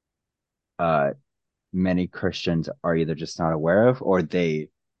uh many Christians are either just not aware of or they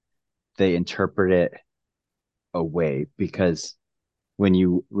interpret it away because when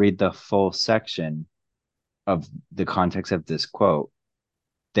you read the full section of the context of this quote,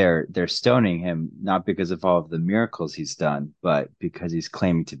 they're stoning him not because of all of the miracles he's done, but because he's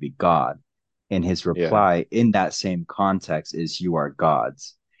claiming to be God. And his yeah. reply in that same context is "You are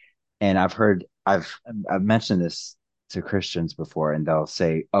gods." And I've mentioned this to Christians before, and they'll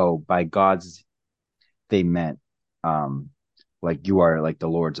say, "Oh, by gods they meant um like you are like the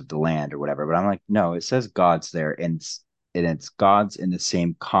lords of the land or whatever." But I'm like, no, it says gods there, and it's gods in the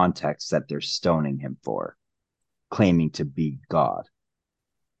same context that they're stoning him for, claiming to be God.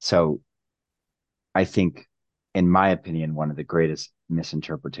 So I think, in my opinion, one of the greatest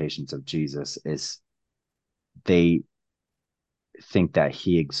misinterpretations of Jesus is they think that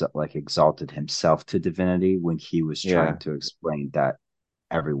he exalted himself to divinity when he was trying Yeah. to explain that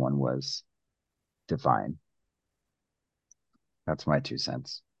everyone was divine. That's my 2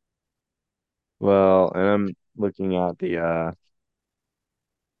 cents. Well, and I'm looking at the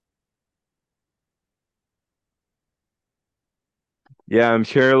yeah, I'm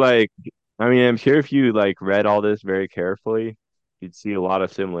sure like I mean, I'm sure if you like read all this very carefully, you'd see a lot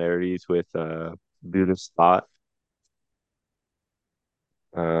of similarities with Buddhist thought.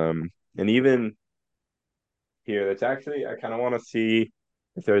 And even here, that's actually I kind of want to see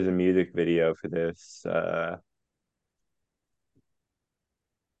if there's a music video for this.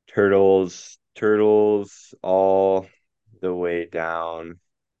 Turtles all the way down.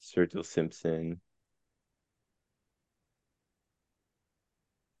 Sturgill Simpson.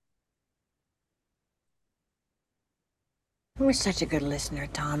 You're such a good listener,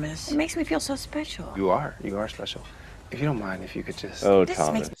 Thomas. It makes me feel so special. You are. You are special. If you don't mind, if you could just... Oh, This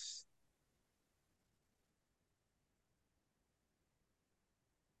Thomas. makes-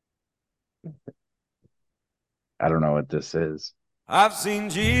 I don't know what this is. I've seen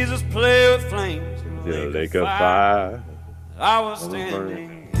Jesus play with flames in The the lake of fire. I was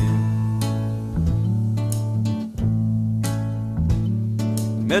standing.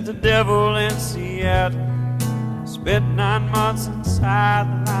 Met the devil in Seattle. Spent 9 months inside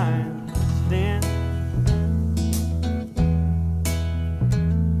the lion's den.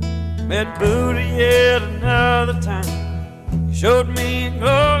 Met Buddha yet another time. He showed me a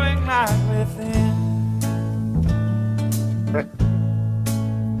glowing light within.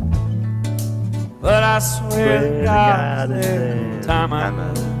 But I swear to God, every time I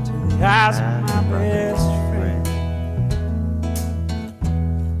look to the eyes of my best friend,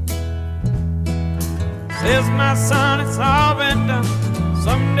 says my son, it's all been done.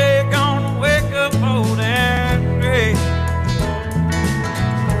 Someday you're gonna wake up old and gray.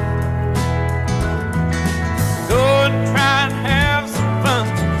 Go and try and have some fun,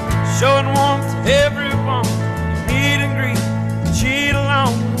 showing warmth to everyone you meet and greet, cheat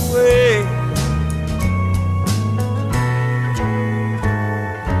along the way.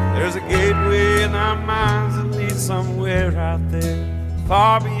 There's a gateway in our minds that leads somewhere out there,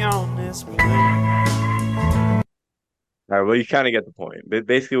 far beyond this plane. All right, well, you kind of get the point. But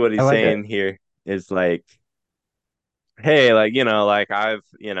basically, what he's I like saying here is like, hey, like, like I've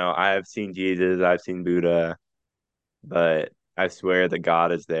seen Jesus, I've seen Buddha, but I swear that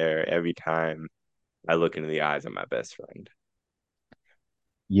God is there every time I look into the eyes of my best friend.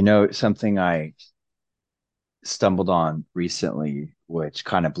 Something I stumbled on recently, which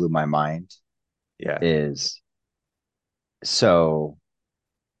kind of blew my mind, Yeah. is so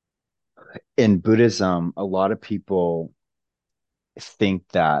in Buddhism, a lot of people think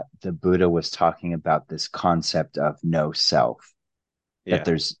that the Buddha was talking about this concept of no self, Yeah. that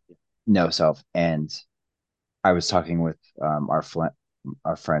there's no self. And I was talking with our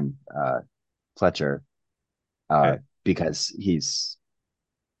friend Fletcher, Okay. because he's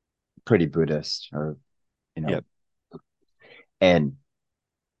pretty Buddhist, or Yep. and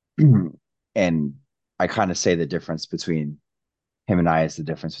and I kind of say the difference between him and I is the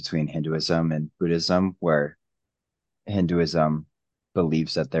difference between Hinduism and Buddhism, where Hinduism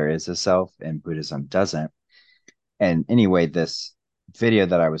believes that there is a self and Buddhism doesn't. And anyway, this video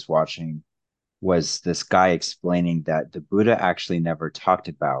that I was watching was this guy explaining that the Buddha actually never talked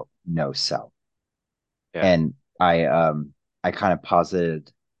about no self. Yeah. And I kind of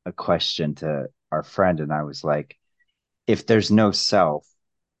posited a question to our friend, and I was like, if there's no self,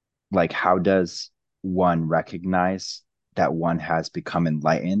 like how does one recognize that one has become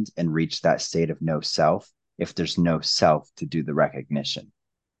enlightened and reached that state of no self if there's no self to do the recognition?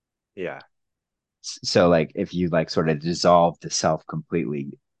 Yeah. So like if you like sort of dissolve the self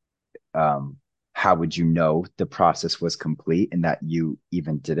completely, how would you know the process was complete and that you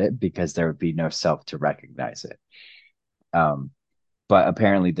even did it? Because there would be no self to recognize it. But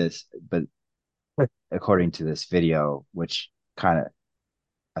apparently but according to this video, which kind of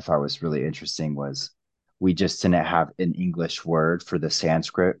I thought was really interesting, was we just didn't have an English word for the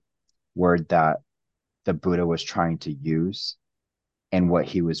Sanskrit word that the Buddha was trying to use. And what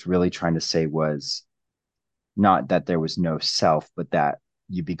he was really trying to say was not that there was no self, but that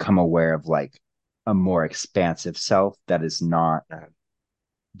you become aware of like a more expansive self that is not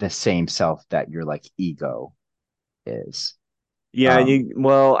the same self that your like ego is. Yeah,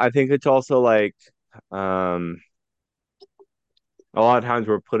 I think it's also like a lot of times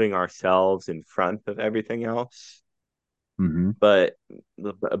we're putting ourselves in front of everything else. Mm-hmm. But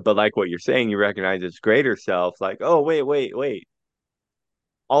like what you're saying, you recognize its greater self, like, oh, wait.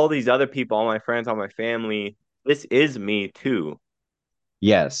 All these other people, all my friends, all my family, this is me too.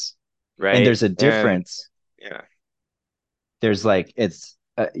 Yes. Right. And there's a difference. Yeah. There's like, it's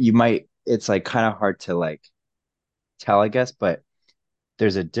like kind of hard to like tell, I guess, but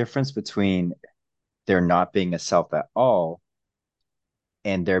there's a difference between there not being a self at all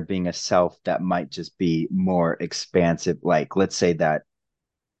and there being a self that might just be more expansive. Like, let's say that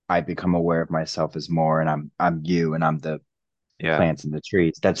I become aware of myself as more, and I'm you, and I'm the Yeah. plants and the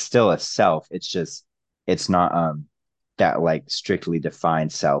trees. That's still a self. It's just it's not that like strictly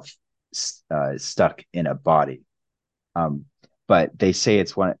defined self stuck in a body. Um, but they say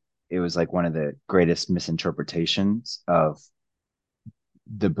it was like one of the greatest misinterpretations of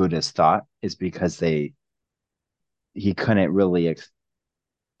the Buddhist thought is because he couldn't really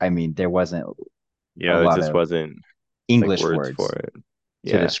I mean there wasn't a Yeah, there lot just of wasn't like English words for words it.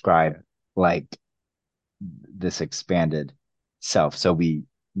 to Yeah. describe like this expanded self. So we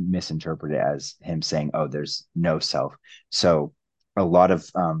misinterpret it as him saying, "Oh, there's no self." So a lot of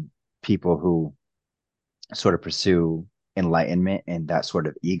people who sort of pursue enlightenment and that sort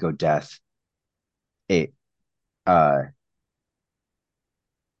of ego death, it uh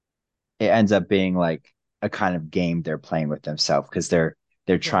it ends up being like a kind of game they're playing with themselves because they're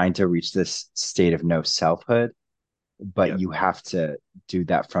trying to reach this state of no selfhood, but Yep. you have to do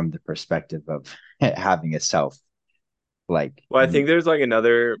that from the perspective of having a self. Like Well, I you, think there's like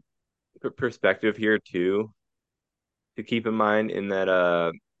another perspective here too to keep in mind in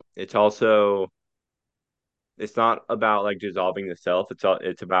that it's also it's not about like dissolving the self.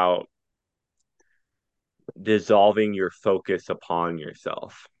 It's about dissolving your focus upon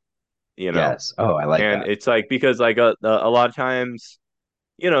yourself, you know? yes. Oh, I like And that. it's like because like a lot of times,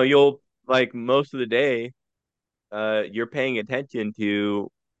 you'll like most of the day, you're paying attention to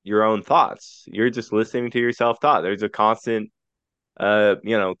your own thoughts. You're just listening to yourself thought. There's a constant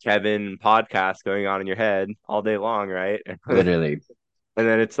Kevin podcast going on in your head all day long, right? Literally. And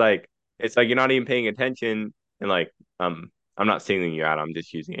then it's like you're not even paying attention and like I'm not singling you out, I'm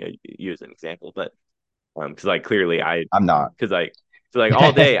just using you as an example, but because like clearly I I'm not. because like so like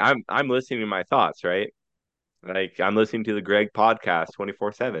all day I'm listening to my thoughts, right? Like I'm listening to the Greg podcast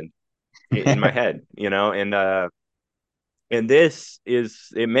 24/7 in my head, and this is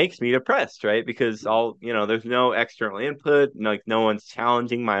it makes me depressed, right? Because there's no external input, like no one's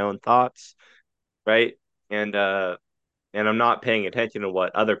challenging my own thoughts, right? And and I'm not paying attention to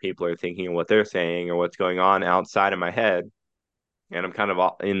what other people are thinking and what they're saying or what's going on outside of my head. And I'm kind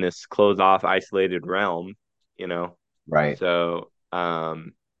of in this closed off, isolated realm, you know. Right. So,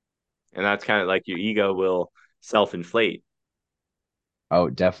 and that's kind of like your ego will self-inflate. Oh,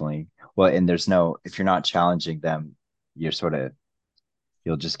 definitely. Well, and if you're not challenging them, you're sort of,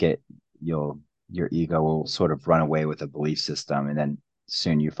 you'll just get, you'll, your ego will sort of run away with a belief system. And then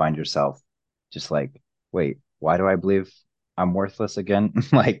soon you find yourself just like, wait, why do I believe I'm worthless again?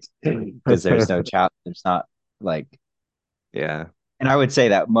 Like, because there's no chat, there's not like, Yeah. and I would say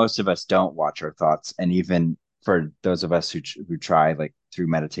that most of us don't watch our thoughts. And even for those of us who try like through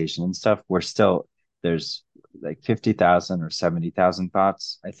meditation and stuff, we're still there's like 50,000 or 70,000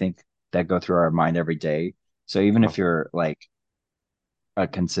 thoughts, I think, that go through our mind every day. So even Oh. if you're like a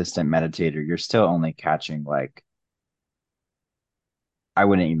consistent meditator, you're still only catching like I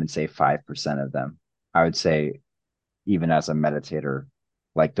wouldn't even say 5% of them. I would say even as a meditator,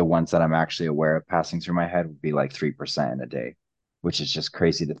 like the ones that I'm actually aware of passing through my head would be like 3% in a day, which is just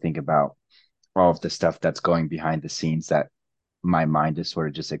crazy to think about all of the stuff that's going behind the scenes that my mind is sort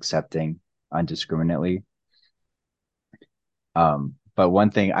of just accepting undiscriminately. But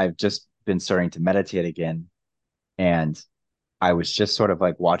one thing I've just been starting to meditate again, and I was just sort of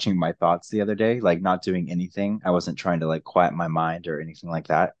like watching my thoughts the other day, like not doing anything. I wasn't trying to like quiet my mind or anything like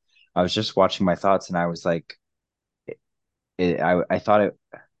that. I was just watching my thoughts, and I was like, I thought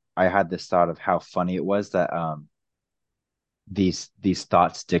I had this thought of how funny it was that these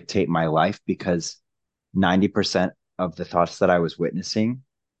thoughts dictate my life because 90% of the thoughts that I was witnessing,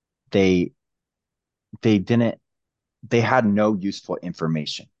 they they didn't they had no useful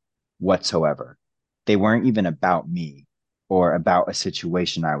information whatsoever. They weren't even about me or about a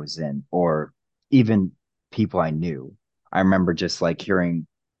situation I was in or even people I knew. I remember just like hearing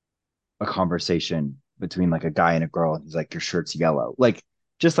a conversation between like a guy and a girl, and he's like, "Your shirt's yellow." Like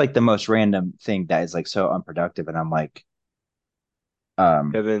just like the most random thing that is like so unproductive. And I'm like,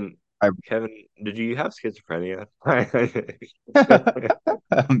 um, Kevin, I Kevin, did you have schizophrenia?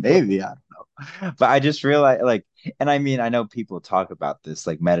 maybe I don't know, but I just realized like, and I mean, I know people talk about this,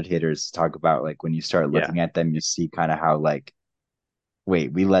 like meditators talk about like when you start Yeah. looking at them, you see kind of how like,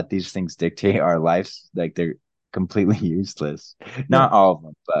 wait, we let these things dictate our lives, like they're completely useless. Not all of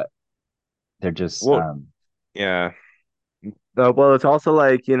them, but they're just Well, yeah. Well, it's also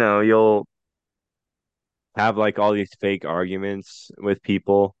like, you'll have like all these fake arguments with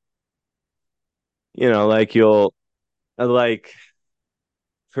people, like you'll like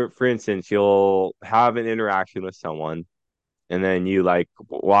for instance, you'll have an interaction with someone and then you like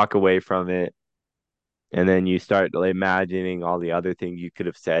walk away from it And then you start imagining all the other things you could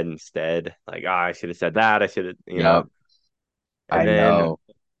have said instead. Like, oh, I should have said that. I should have, Yep. And I then know.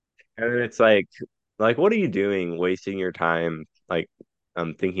 and then it's like what are you doing wasting your time like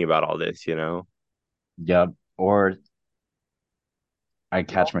thinking about all this, Yep. Or I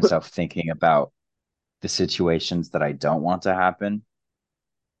catch myself thinking about the situations that I don't want to happen,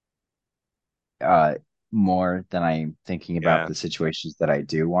 uh, more than I'm thinking about Yeah. the situations that I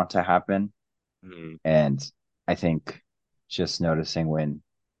do want to happen. Mhm. And I think just noticing when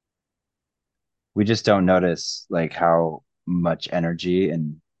we just don't notice like how much energy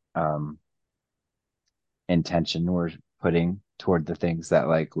and um intention we're putting toward the things that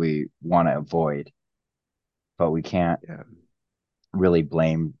like we want to avoid, but we can't Yeah. really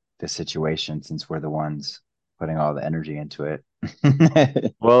blame the situation since we're the ones putting all the energy into it.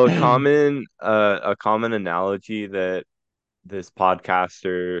 Well, a common analogy that this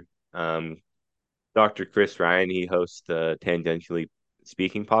podcaster, um, Dr. Chris Ryan, he hosts the Tangentially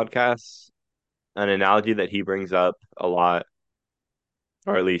Speaking podcast. An analogy that he brings up a lot,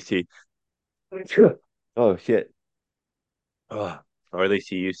 or at least he, oh shit, Ugh. Or at least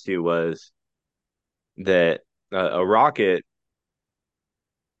he used to, was that a rocket,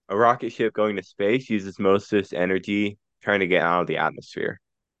 a rocket ship going to space uses most of its energy trying to get out of the atmosphere.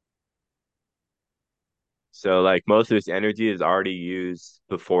 So like most of its energy is already used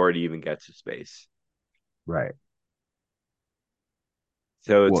before it even gets to space. Right.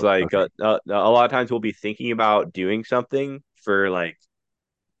 So it's Well, like okay. a lot of times we'll be thinking about doing something for like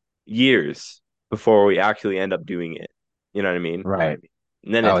years before we actually end up doing it. You know what I mean? Right.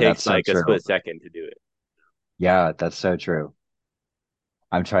 And then it Oh, that's takes so like a true. split second to do it. Yeah, that's so true.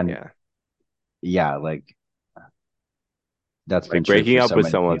 I'm trying, Yeah. yeah, like that's been Like true breaking for up so with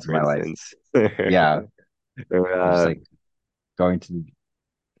many someone, things in for my life. instance. Yeah. I just uh, like going to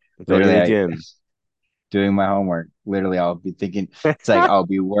going to literally the I gym. doing my homework. Literally, I'll be thinking it's like I'll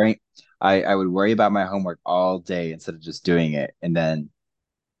be worrying. I would worry about my homework all day instead of just doing it. And then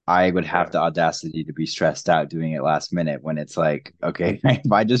I would have Yeah. the audacity to be stressed out doing it last minute when it's like, okay,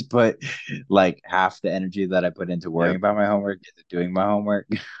 if I just put like half the energy that I put into worrying Yep. about my homework into doing my homework,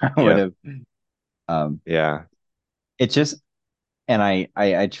 I would Yep. have Yeah. it just and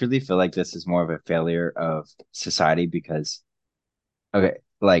I truly feel like this is more of a failure of society because okay,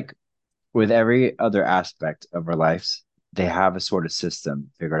 like with every other aspect of our lives, they have a sort of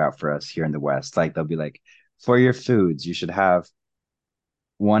system figured out for us here in the West. Like they'll be like, for your foods, you should have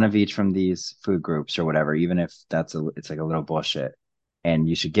one of each from these food groups or whatever, even if it's like a little bullshit. And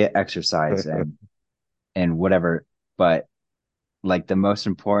you should get exercise and whatever. But like the most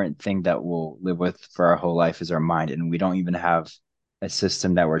important thing that we'll live with for our whole life is our mind. And we don't even have a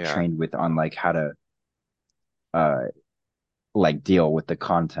system that we're Yeah. trained with on like how to uh like deal with the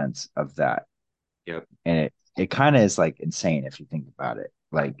contents of that. Yep. And it kind of is like insane if you think about it,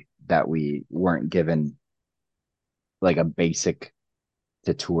 like that we weren't given like a basic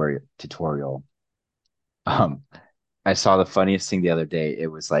tutorial. um I saw the funniest thing the other day. It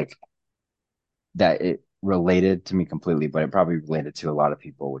was like that it related to me completely, but it probably related to a lot of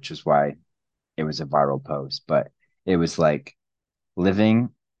people, which is why it was a viral post. But it was like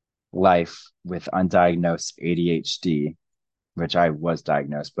living life with undiagnosed ADHD, which I was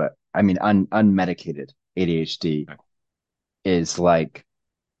diagnosed, but I mean unmedicated ADHD is like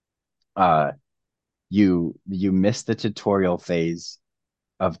uh you miss the tutorial phase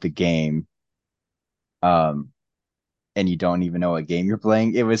of the game, um and you don't even know what game you're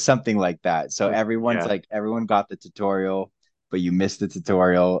playing. It was something like that. So everyone's Yeah. like everyone got the tutorial, but you missed the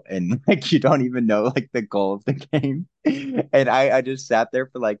tutorial and like you don't even know like the goal of the game. And I just sat there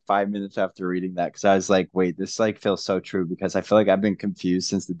for like 5 minutes after reading that because I was like, wait, this like feels so true because I feel like I've been confused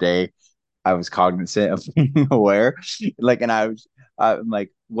since the day I was cognizant of being aware. Like, and I'm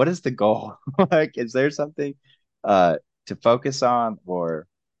like, what is the goal? Like, is there something to focus on, or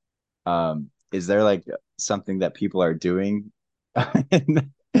is there like something that people are doing so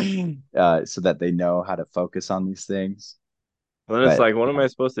that they know how to focus on these things? Well, then it's But like, what am I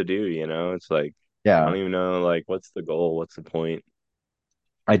supposed to do? It's like, I yeah, don't even know, like, what's the goal? What's the point?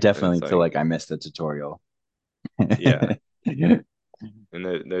 I And it's definitely feel like, like I missed the tutorial. yeah. And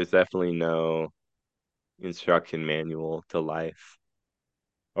there's definitely no instruction manual to life.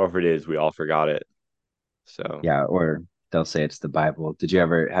 Or if it is, we all forgot it. So, Yeah, or they'll say it's the Bible. Have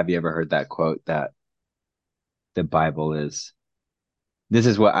you ever heard that quote that the Bible is this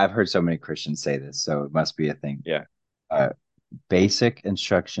is what I've heard so many Christians say this, so it must be a thing. yeah. Uh, basic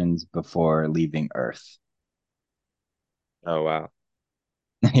instructions before leaving Earth. Oh, wow.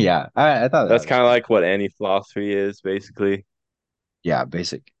 Yeah, I thought that That's was kind of pretty like cool. what any philosophy is, basically. Yeah,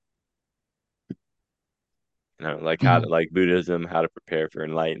 basic. like how to, like Buddhism, how to prepare for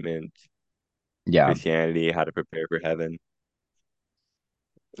enlightenment, Yeah. Christianity, how to prepare for heaven.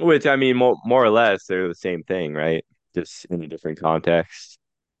 Which I mean, more or less, they're the same thing, right? Just in a different context.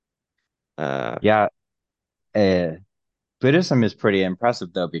 Yeah. Uh, Buddhism is pretty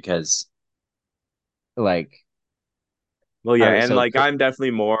impressive though, because like, Well, all yeah, right, and so like I'm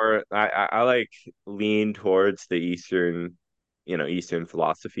definitely more. I like lean towards the Eastern, Eastern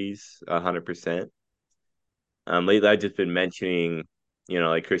philosophies 100%. Lately I've just been mentioning,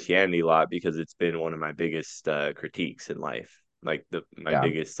 like Christianity a lot because it's been one of my biggest critiques in life. Like my yeah,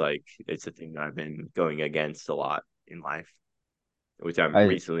 biggest like it's a thing that I've been going against a lot in life, which I'm I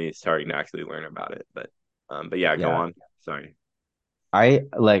recently starting to actually learn about it. But yeah, go yeah, on. Sorry. I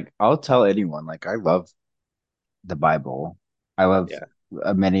like I'll tell anyone like I love the Bible. I love Yeah.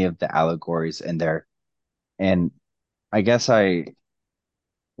 many of the allegories in there, and I guess I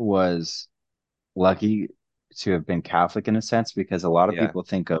was lucky to have been Catholic in a sense, because a lot of Yeah. people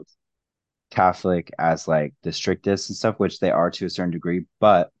think of Catholic as like the strictest and stuff, which they are to a certain degree.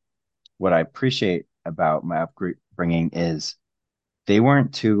 But what I appreciate about my upbringing is they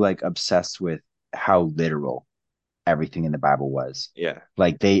weren't too like obsessed with how literal everything in the Bible was. Yeah.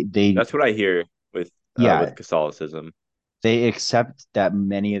 Like they That's what I hear yeah, with Catholicism. they accept that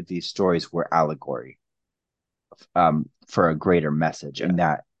many of these stories were allegory for a greater message, Yeah. and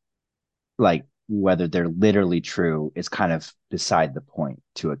that like whether they're literally true is kind of beside the point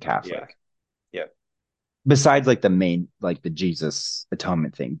to a Yeah. Catholic. Yeah. Besides like the main like the Jesus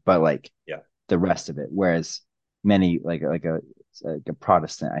atonement thing, but like Yeah. the rest of it. Whereas many like a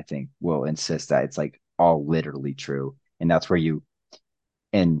Protestant, I think, will insist that it's like all literally true, and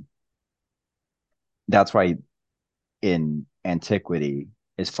and that's why in antiquity,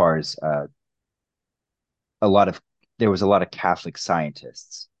 as far as a lot of there was a lot of Catholic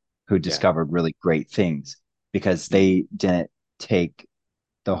scientists who Yeah. discovered really great things, because Mhm. they didn't take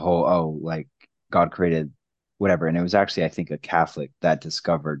the whole, oh, like God created whatever. And it was actually, I think, a Catholic that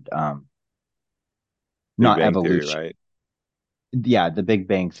discovered Big not Bang Theory, evolution. right? Yeah, the Big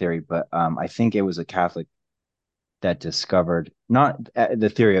Bang Theory, but I think it was a Catholic that discovered not the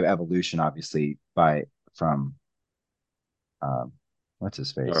theory of evolution, obviously, by from um, what's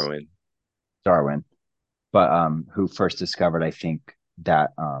his face, Darwin. Darwin, but who first discovered, I think,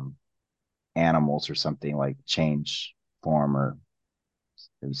 that animals or something like change form, or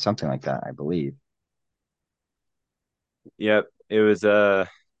it was something like that, I believe. Yep. It was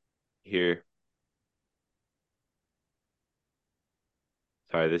here.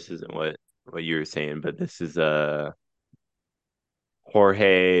 Sorry, this isn't what you were saying, but this is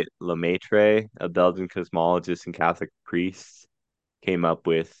Jorge Lemaitre, a Belgian cosmologist and Catholic priest, came up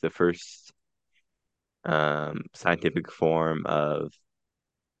with the first scientific form of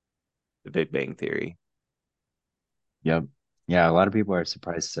the Big Bang Theory. Yep. Yeah, a lot of people are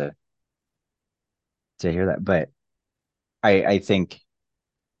surprised to hear that, but I think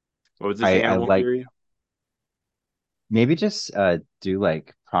What was this I animal like theory? maybe just do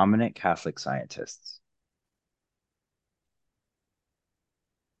like prominent Catholic scientists.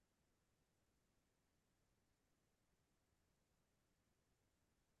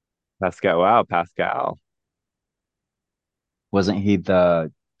 Pascal. Wow, Pascal. Wasn't he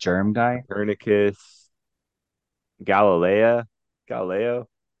the germ guy? Copernicus, Galileo,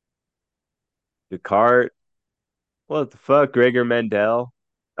 Descartes. What the fuck? Gregor Mendel.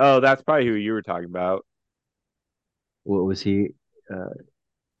 Oh, that's probably who you were talking about. What was he? Uh,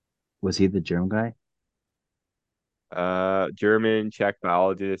 was he the germ guy? German, Czech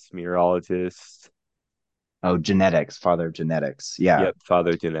biologist, meteorologist. Oh, genetics, father of genetics. Yeah. Yep,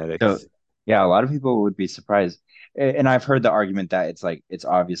 father So genetics. yeah, a lot of people would be surprised. And I've heard the argument that it's like it's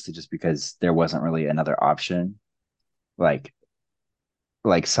obviously just because there wasn't really another option. Like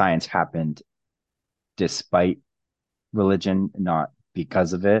science happened despite religion, not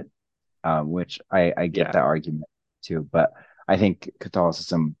because of it. Which I get Yeah. that argument too. But I think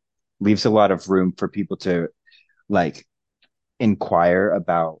Catholicism leaves a lot of room for people to like inquire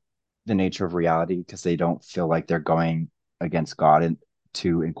about the nature of reality, because they don't feel like they're going against God, and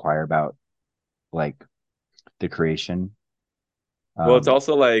to inquire about like the creation. Well, it's Um,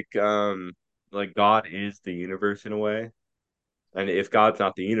 also like God is the universe in a way. And if God's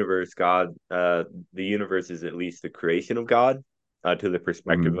not the universe, the universe is at least the creation of God, to the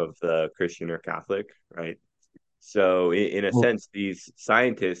perspective mhm. of the Christian or Catholic, right? So in a Well, sense, these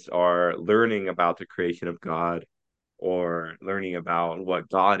scientists are learning about the creation of God or learning about what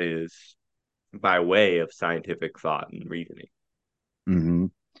God is by way of scientific thought and reasoning.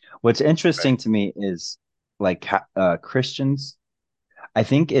 mhm. What's Right. interesting to me is like Christians. I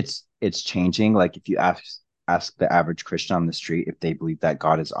think it's changing. Like if you ask the average Christian on the street if they believe that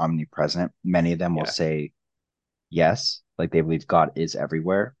God is omnipresent, many of them will Yeah. say yes, like they believe God is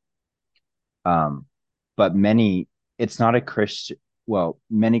everywhere. Um, but many, it's not a Christian, well,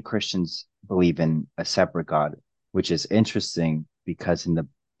 many Christians believe in a separate God, which is interesting because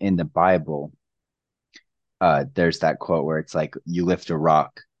in the Bible, there's that quote where it's like you lift a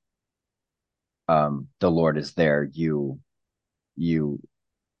rock, the Lord is there. You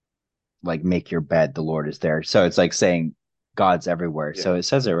like make your bed, the Lord is there. So it's like saying God's everywhere. Yeah. So it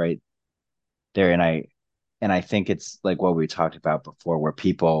says it right there. And I think it's like what we talked about before, where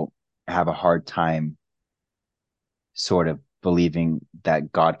people have a hard time sort of believing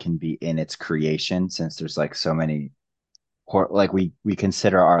that God can be in its creation, since there's like so many like we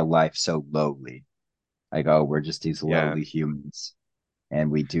consider our life so lowly. Like, oh, we're just these Yeah. lowly humans and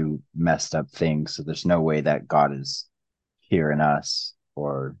we do messed up things. So there's no way that God is here in us,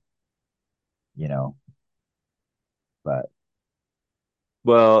 or you know, but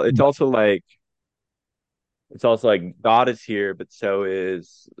Well, it's also like God is here, but so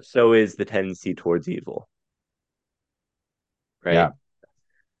is the tendency towards evil, yeah,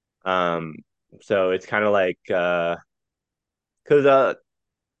 right? Um, so it's kind of like because a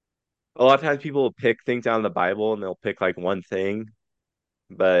lot of times people will pick things out of the Bible and they'll pick like one thing,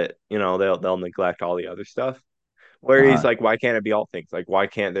 but they'll neglect all the other stuff. Whereas uh-huh, like why can't it be all things? Like why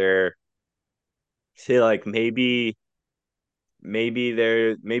can't there say like maybe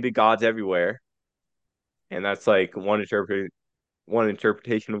God's everywhere, and that's like one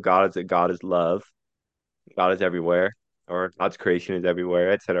interpretation of God is that God is love, God is everywhere, or God's creation is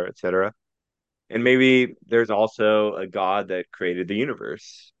everywhere, et cetera, et cetera. And maybe there's also a God that created the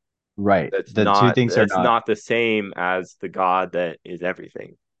universe. right. That's The two not things are that's not not the same as the God that is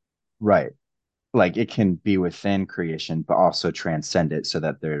everything. right. Like it can be within creation, but also transcend it, so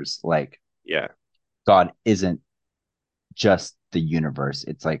that there's like Yeah. God isn't just the universe.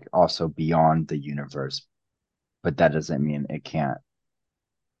 It's like also beyond the universe, but that doesn't mean it can't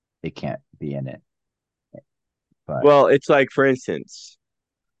be in it. But Well, it's like, for instance,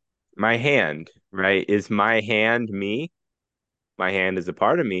 my hand, right? Is my hand me? My hand is a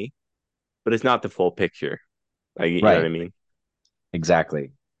part of me, but it's not the full picture. Like, you know what I right, mean?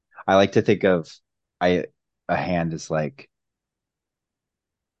 exactly. I like to think of I a hand is like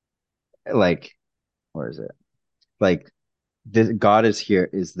where is it? Like this God is here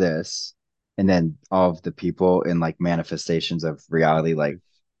is this, and then all of the people in like manifestations of reality, like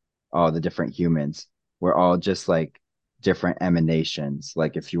all the different humans, we're all just like different emanations.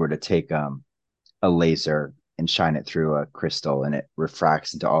 Like if you were to take a laser and shine it through a crystal and it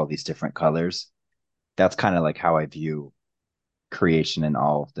refracts into all these different colors. That's kind of like how I view creation and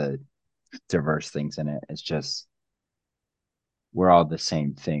all of the diverse things in it. It's just we're all the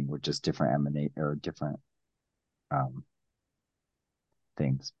same thing. We're just different emanate or different um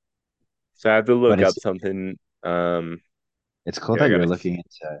things. So I have to But look up something. it's cool Here, I that you're gotta. looking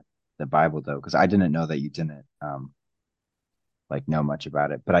into the Bible though, because I didn't know that you didn't like know much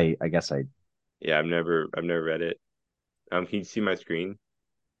about it. But I guess I Yeah, I've never read it. Can you see my screen?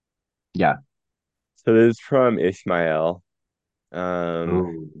 yeah. So this is from Ishmael. Um,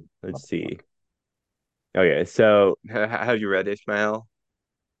 Ooh. let's see. Okay, so have you read Ishmael?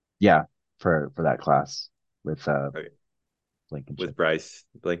 Yeah, for that class with Okay, Blankenship. with Bryce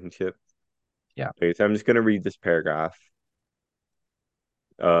Blankenship. Yeah. Okay, so I'm just gonna read this paragraph.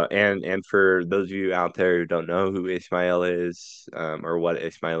 And for those of you out there who don't know who Ishmael is, or what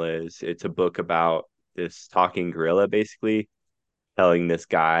Ishmael is, it's a book about this talking gorilla, basically telling this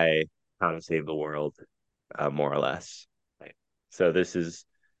guy how to save the world, more or less. Right. So this is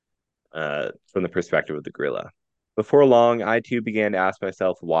from the perspective of the gorilla. Before long, I too began to ask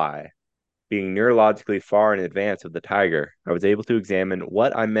myself why. Being neurologically far in advance of the tiger, I was able to examine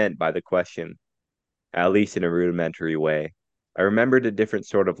what I meant by the question, at least in a rudimentary way. I remembered a different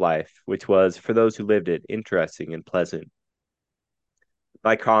sort of life, which was, for those who lived it, interesting and pleasant.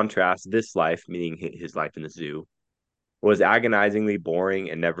 By contrast, this life, meaning his life in the zoo, was agonizingly boring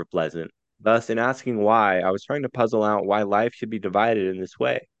and never pleasant. Thus, in asking why, I was trying to puzzle out why life should be divided in this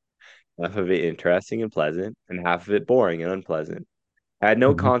way. Half of it interesting and pleasant, and half of it boring and unpleasant. I had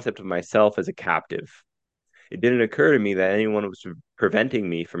no Mhm. concept of myself as a captive. It didn't occur to me that anyone was preventing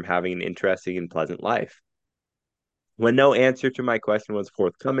me from having an interesting and pleasant life. When no answer to my question was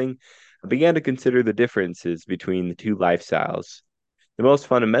forthcoming, I began to consider the differences between the two lifestyles. The most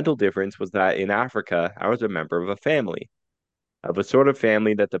fundamental difference was that in Africa, I was a member of a family, of a sort of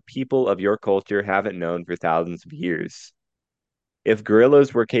family that the people of your culture haven't known for thousands of years. If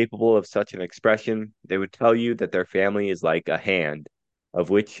gorillas were capable of such an expression, they would tell you that their family is like a hand, of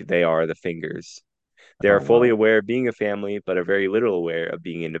which they are the fingers. They Oh, are fully wow. aware of being a family, but are very little aware of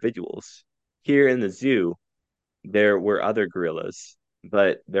being individuals. Here in the zoo, there were other gorillas,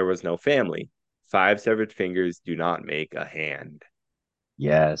 but there was no family. Five severed fingers do not make a hand.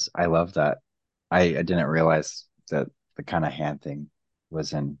 Yes, I love that. I didn't realize that the kind of hand thing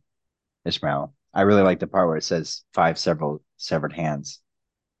was in Ishmael. I really like the part where it says five several severed hands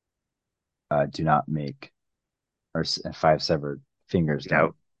do not make, or five severed fingers Yeah,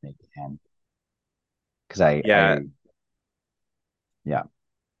 don't make a hand. Because I, yeah, yeah,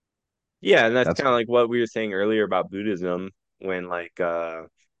 yeah, and that's that's kind of like what we were saying earlier about Buddhism, when like part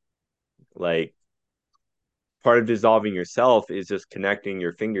of dissolving yourself is just connecting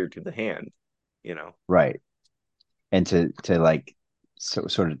your finger to the hand, you know. right. And to like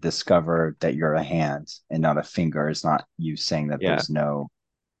sort of discover that you're a hand and not a finger is not you saying that Yeah.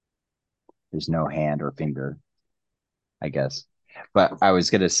 there's no hand or finger, I guess. But I was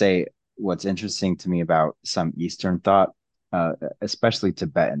gonna say what's interesting to me about some Eastern thought, especially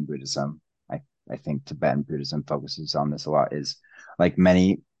Tibetan Buddhism, I think Tibetan Buddhism focuses on this a lot, is like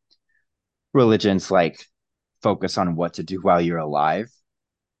many religions like focus on what to do while you're alive,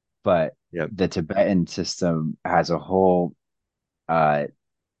 but Yep. the Tibetan system has a whole uh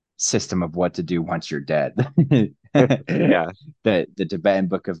system of what to do once you're dead. Yeah. The Tibetan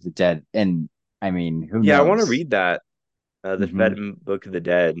Book of the Dead. And I mean, who Yeah, I want to knows? read that. The Hmm. Tibetan Book of the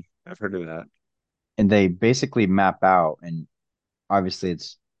Dead. I've heard of that. And they basically map out, and obviously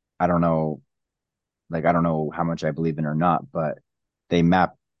it's, I don't know, like I don't know how much I believe in or not, but they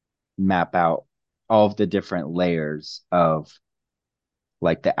map out all of the different layers of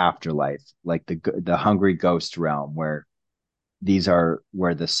like the afterlife, like the hungry ghost realm, where these are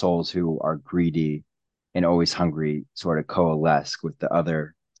where the souls who are greedy and always hungry sort of coalesce with the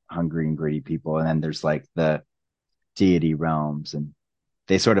other hungry and greedy people. And then there's like the deity realms, and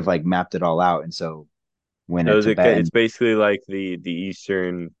they sort of like mapped it all out. And so when a So it's Tibetan, basically like the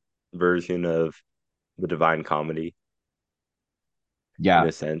Eastern version of the Divine Comedy in yeah,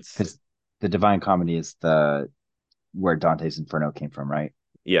 a sense. because the Divine Comedy is the where Dante's Inferno came from, right?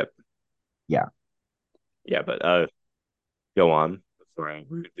 Yep. Yeah. Yeah, but go on before I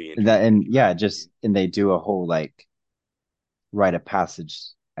rudely That and yeah, interrupt just you. and they do a whole like rite of passage,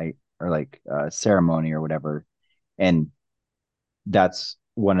 or like ceremony or whatever. And that's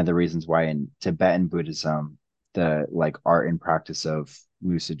one of the reasons why in Tibetan Buddhism, the like art and practice of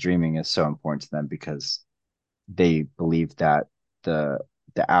lucid dreaming is so important to them, because they believe that the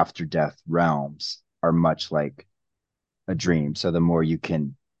the after death realms are much like a dream. So the more you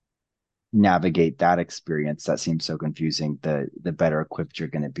can navigate that experience that seems so confusing, the better equipped you're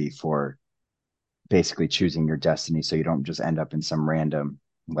going to be for basically choosing your destiny, so you don't just end up in some random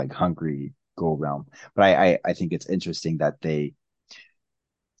like hungry goal realm. But I think it's interesting that they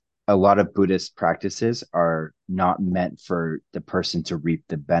a lot of Buddhist practices are not meant for the person to reap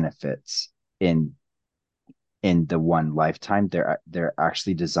the benefits in the one lifetime. They're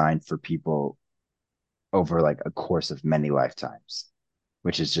actually designed for people over like a course of many lifetimes,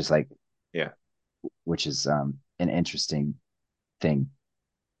 which is just like Yeah. which is an interesting thing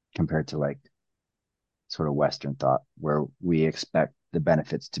compared to like sort of Western thought, where we expect the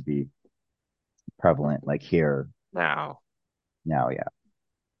benefits to be prevalent like here Now. now. Yeah,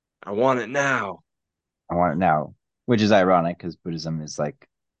 I want it now. I want it now, which is ironic because Buddhism is like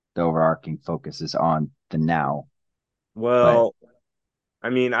the overarching focus is on the now. But Well, I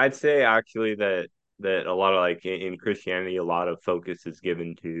mean, I'd say actually that a lot of like in Christianity, a lot of focus is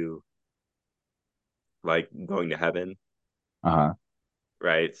given to like going to heaven, uh-huh,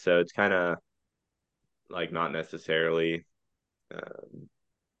 right? So it's kind of like not necessarily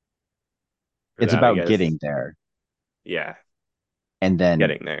for it's that, I about guess. getting there. Yeah, And then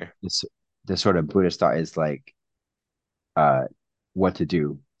getting there. this the sort of Buddhist thought is like uh what to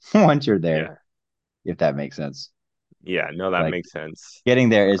do once you're there, Yeah. if that makes sense. Yeah, no, that Like makes sense. getting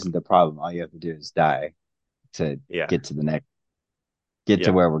there isn't the problem. All you have to do is die to Yeah. get to the next get to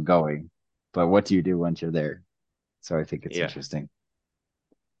Yep. where we're going. But what do you do once you're there? So I think it's Yeah. interesting.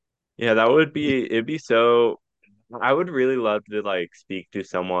 Yeah, it'd be so I would really love to like speak to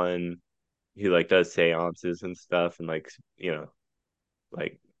someone who like does seances and stuff and like,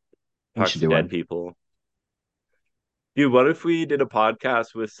 like We talks should to do dead one. people. Dude, what if we did a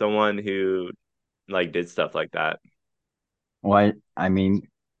podcast with someone who like did stuff like that? Well, I mean,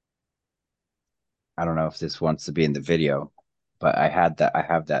 I don't know if this wants to be in the video, but I have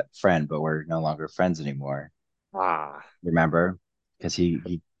that friend, but we're no longer friends anymore. Ah, Remember? Because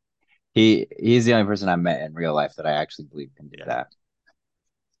he's the only person I met in real life that I actually believe can do yeah. that.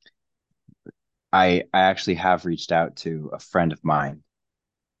 I actually have reached out to a friend of mine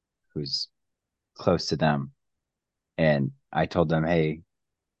who's close to them. And I told them, hey,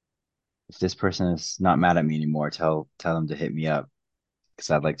 if this person is not mad at me anymore, tell them to hit me up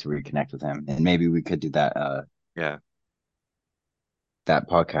because I'd like to reconnect with him. And maybe we could do Yeah. that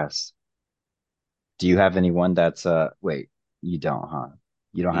podcast. Do you have anyone that's wait, you don't, huh?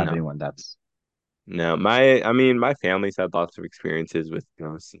 You don't have No. anyone that's No. My family's had lots of experiences with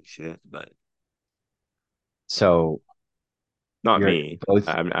ghosts and shit, but so not your me. both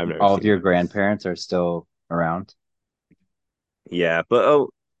I've never all of seen your one. grandparents are still around? Yeah, but oh,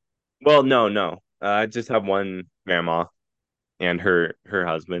 well, no, no. I just have one grandma and her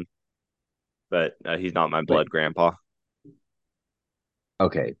husband, but he's not my But blood grandpa.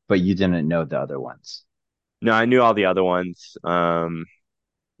 okay, but you didn't know the other ones. No, I knew all the other ones.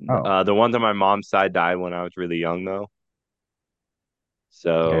 Oh, The ones on my mom's side died when I was really young, though.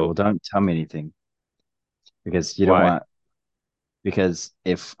 okay. Well, So don't tell me anything because you don't why? want because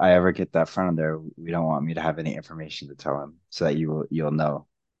if I ever get that front of there, we don't want me to have any information to tell him so that you'll know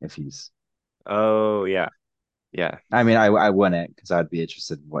if he's. Oh yeah, yeah. I mean, I wouldn't because I'd be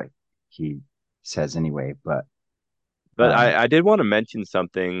interested in what he says anyway. But But I did want to mention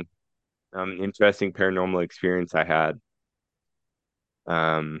something, interesting paranormal experience I had.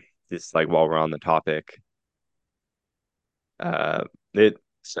 Um, just like while we're on the topic. Uh, it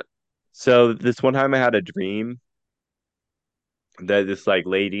so, so this one time I had a dream that this like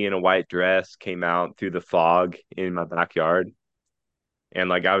lady in a white dress came out through the fog in my backyard, and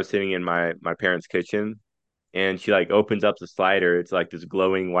like I was sitting in my parents' kitchen, and she like opens up the slider. It's like this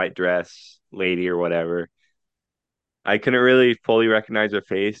glowing white dress lady or whatever. I couldn't really fully recognize her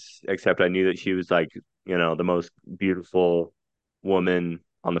face, except I knew that she was like, the most beautiful woman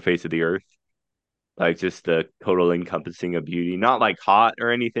on the face of the earth. Like just the total encompassing of beauty. Not like hot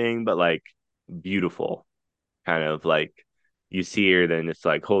or anything, but like beautiful. Kind of like you see her, then it's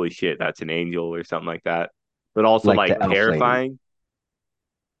like, holy shit, that's an angel or something like that. But also like like the elf lady, terrifying.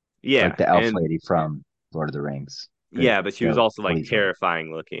 Yeah. like the elf And lady from Lord of the Rings, yeah, but she was the also like police lady.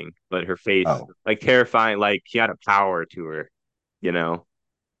 terrifying looking, but her face Oh, like terrifying, like she had a power to her, you know?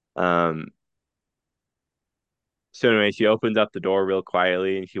 Um, so anyway, she opens up the door real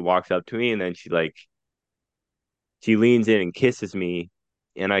quietly and she walks up to me and then she leans in and kisses me,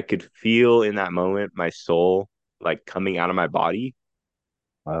 and I could feel in that moment my soul like coming out of my body.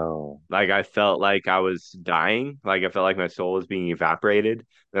 oh, Like I felt like I was dying. Like I felt like my soul was being evaporated.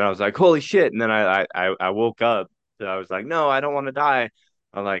 Then I was like, "Holy shit!" And then I woke up. So I was like, "No, I don't want to die."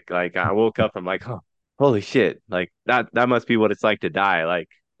 I I woke up. I'm like, "Oh, holy shit!" Like that must be what it's like to die. Like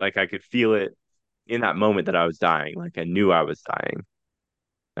I could feel it in that moment that I was dying. Like I knew I was dying.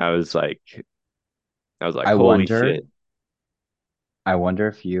 I was like, I "Holy wonder, shit!" I wonder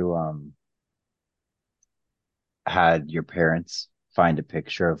if you had your parents find a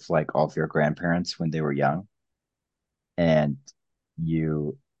picture of like all of your grandparents when they were young, and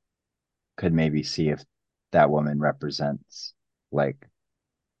you could maybe see if that woman represents like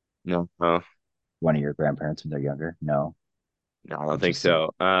No, no, one of your grandparents when they're younger. No, no, I don't think interesting.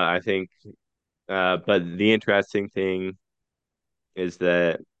 so. I think, but the interesting thing is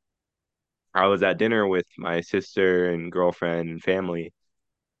that I was at dinner with my sister and girlfriend and family,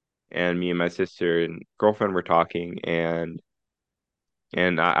 and me and my sister and girlfriend were talking, and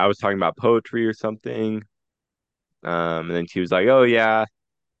I was talking about poetry or something. And then she was like, "Oh yeah,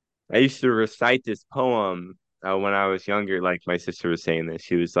 I used to recite this poem when I was younger." Like my sister was saying this,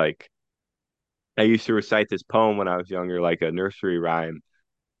 she was like, "I used to recite this poem when I was younger, like a nursery rhyme,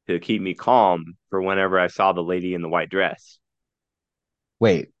 to keep me calm for whenever I saw the lady in the white dress."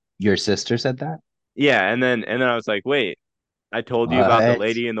 Wait, your sister said that? Yeah, and then I was like, "Wait, I told you about the What?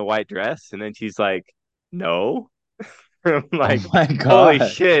 lady in the white dress?" And then she's like, "No." I'm Oh like, my holy God.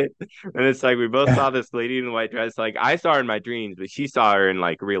 shit. And it's like we both saw this lady in the white dress. Like I saw her in my dreams, but she saw her in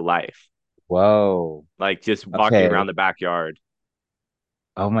like real life, Whoa. like just walking around Okay. the backyard.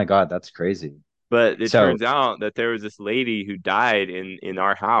 Oh my God, that's crazy. But it So, turns out that there was this lady who died in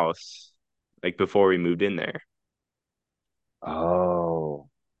our house, like before we moved in there. oh,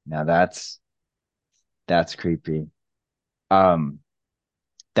 now that's creepy. Um,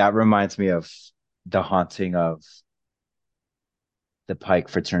 that reminds me of the haunting of the Pike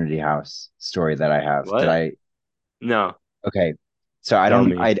fraternity house story that I have. Did What? I No, Okay. So tell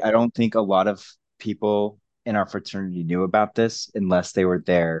me. I don't think a lot of people in our fraternity knew about this unless they were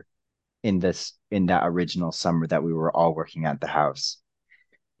there in that original summer that we were all working at the house.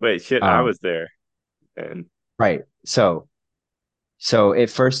 Wait, shit, I Um, was there. And right. So it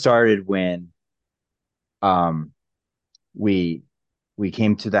first started when um we we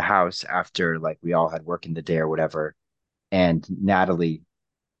came to the house after like we all had work in the day or whatever, and Natalie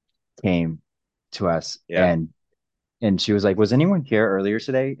came to us. Yeah. And she was like, "Was anyone here earlier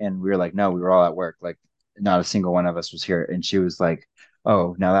today?" And we were like, "No, we were all at work. Like, not a single one of us was here." And she was like,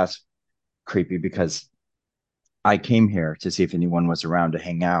 "Oh, now that's creepy because I came here to see if anyone was around to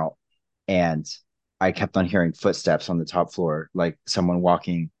hang out, and I kept on hearing footsteps on the top floor, like someone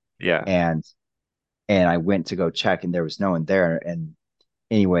walking, Yeah. and I went to go check, and there was no one there. And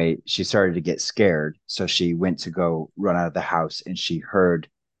anyway, she started to get scared, so she went to go run out of the house, and she heard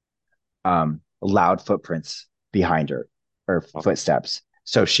loud footprints behind her, or Oh, footsteps.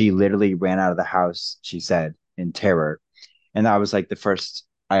 So she literally ran out of the house, she said, in terror. And that was like the first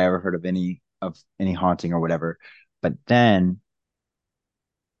I ever heard of any haunting or whatever. But then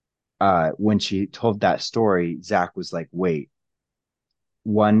when she told that story, Zach was like, "Wait,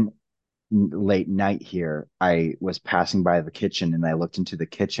 one late night here, I was passing by the kitchen and I looked into the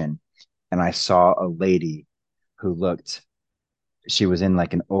kitchen and I saw a lady who looked, she was in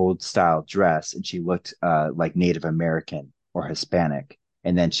like an old style dress and she looked like Native American or Hispanic.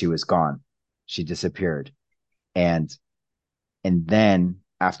 And then she was gone. She disappeared. And then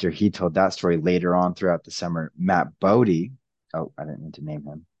after he told that story later on throughout the summer, Matt Bodie, oh, I didn't mean to name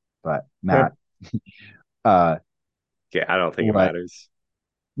him, but Matt, uh, yeah, I don't think it what matters.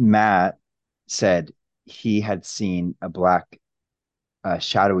 Matt said he had seen a black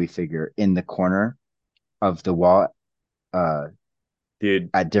shadowy figure in the corner of the wall uh, Dude,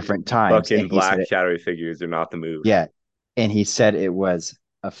 at different times, fucking and he said black it, shadowy figures are not the move. yeah, and he said it was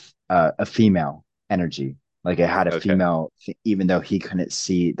a female energy, like it had a Okay. female, even though he couldn't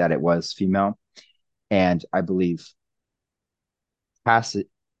see that it was female. And I believe past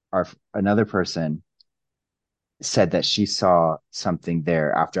our another person said that she saw something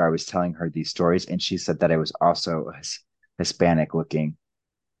there after I was telling her these stories, and she said that it was also a Hispanic looking,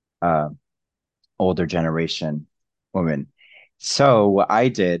 uh, older generation woman. So what I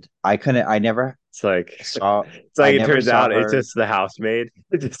did, I never It's like saw, it's like I it never turns saw out it's her. just the housemaid.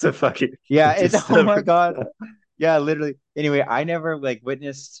 It's just a fucking Yeah, it's just oh my God. Yeah, literally. Anyway, I never like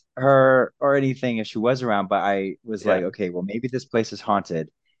witnessed her or anything if she was around, but I was yeah. like, okay, well, maybe this place is haunted.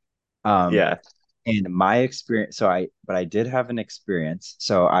 Um, Yeah. and my experience, but I did have an experience.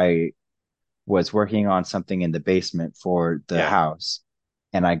 So I was working on something in the basement for the Yeah. house,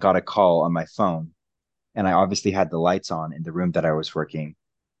 and I got a call on my phone, and I obviously had the lights on in the room that I was working.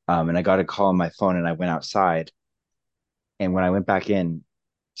 And I got a call on my phone, and I went outside, and when I went back in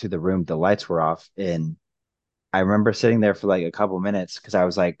to the room, the lights were off, and I remember sitting there for like a couple minutes because I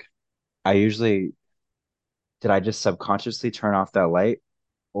was like, I usually did I just subconsciously turn off that light,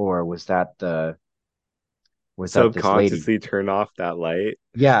 or was that this lady? Subconsciously turn off that light.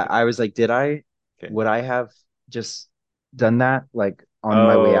 Yeah, I was like, Okay. would I have just done that like on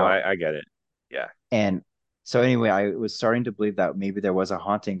my way Oh, out? I get it. Yeah. And so anyway, I was starting to believe that maybe there was a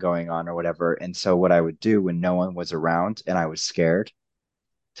haunting going on or whatever. And so what I would do when no one was around and I was scared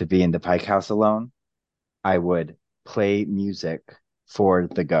to be in the Pike House alone, I would play music for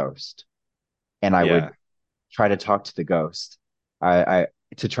the ghost, and I Yeah. would try to talk to the ghost. I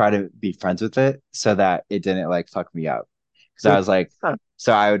to try to be friends with it so that it didn't like fuck me up. Because I was like,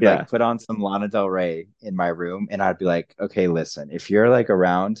 so I would Yeah. like put on some Lana Del Rey in my room, and I'd be like, okay, listen, if you're like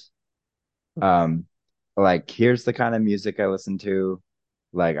around, um, like here's the kind of music I listen to.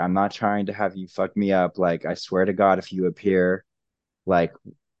 Like, I'm not trying to have you fuck me up. Like, I swear to God, if you appear like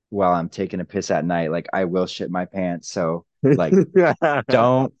while I'm taking a piss at night, like I will shit my pants. So like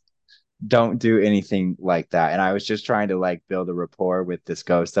don't don't do anything like that. And I was just trying to like build a rapport with this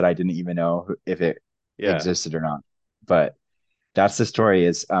ghost that I didn't even know if it Yeah. existed or not. But that's the story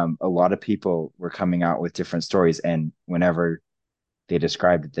is a lot of people were coming out with different stories, and whenever they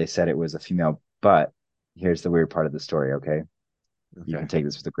described it, they said it was a female. But here's the weird part of the story, okay? You Okay. can take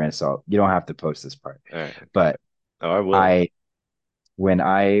this with a grain of salt. You don't have to post this part. All right. But Oh, I will. I when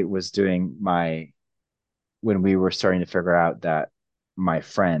I was doing my when we were starting to figure out that my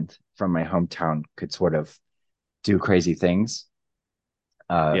friend from my hometown could sort of do crazy things,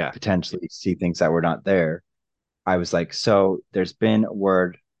 Yeah. potentially see things that were not there, I was like, so there's been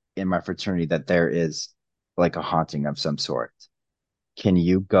word in my fraternity that there is like a haunting of some sort. Can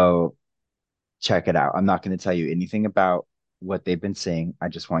you go check it out? I'm not going to tell you anything about what they've been seeing. I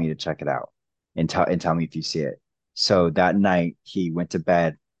just want you to check it out and tell me if you see it. So that night he went to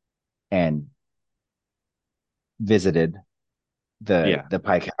bed and visited Yeah. the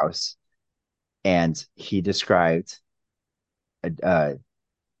Pike House, and he described a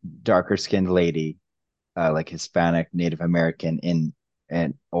darker skinned lady, like Hispanic Native American in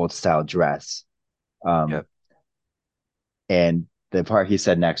an old style dress. Yeah. Um, and the part he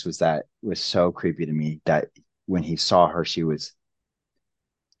said next was that was so creepy to me that when he saw her, she was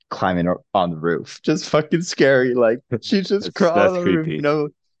climbing on the roof. Just fucking scary. Like she just crawled That's on the roof, creepy.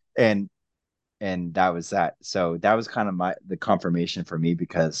 and that was that. So that was kind of the confirmation for me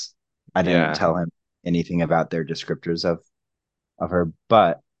because I didn't Yeah. tell him anything about their descriptors of her.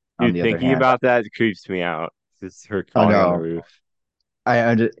 But on Dude, the other thinking hand, about that creeps me out. Just her oh crawling on the no, roof. I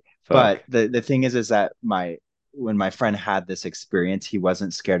under Fuck. but the thing is that when my friend had this experience, he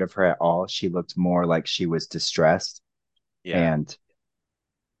wasn't scared of her at all. She looked more like she was distressed. Yeah.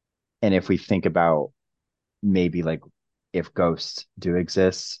 And if we think about maybe like if ghosts do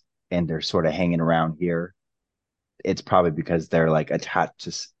exist and they're sort of hanging around here, it's probably because they're like attached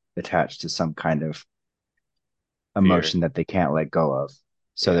to some kind of Fear. emotion that they can't let go of.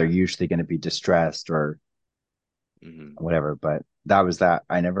 So they're Yeah. usually going to be distressed or whatever. But that was that.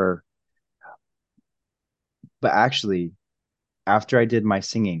 But actually, after I did my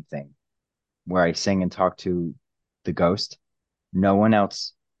singing thing, where I sang and talked to the ghost, no one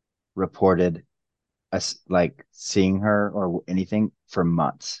else reported us like seeing her or anything for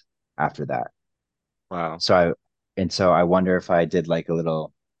months after that. Wow. So I wonder if I did like a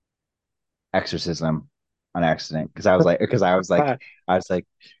little exorcism on accident because I was like because I was like I was like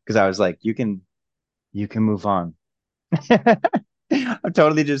because I was like you can move on. I'm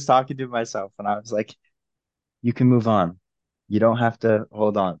totally just talking to myself and I was like you can move on. You don't have to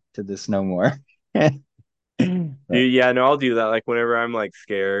hold on to this no more. But Dude, yeah, no, I'll do that. Like whenever I'm like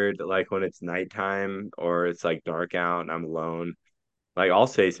scared, like when it's nighttime or it's like dark out and I'm alone, like I'll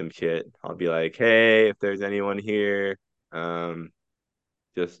say some shit. I'll be like, "Hey, if there's anyone here, um,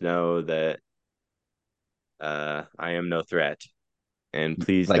 just know that I am no threat, and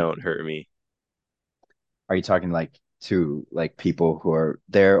please like don't hurt me." are you talking like to like people who are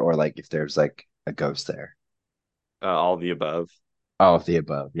there or like if there's like a ghost there? All the above. All of the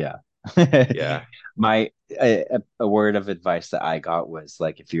above, yeah. Yeah. My a word of advice that I got was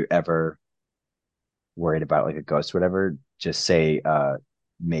like if you're ever worried about like a ghost or whatever, just say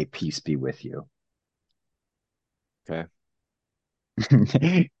may peace be with you. Okay.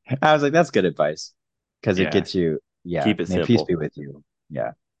 I was like, that's good advice because it Yeah. gets you, yeah, Keep it may peace be simple. with you.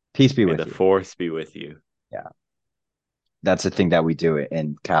 Yeah. Peace be May with the you. force be with you. Yeah. That's the thing that we do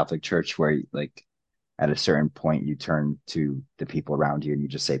in Catholic Church where like at a certain point you turn to the people around you and you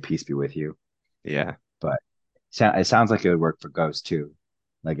just say peace be with you. Yeah. But it sounds like it would work for ghosts too.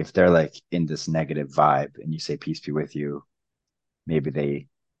 Like if they're like in this negative vibe and you say peace be with you, maybe they,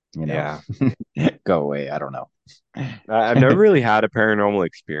 Yeah. go away. I don't know. I've never really had a paranormal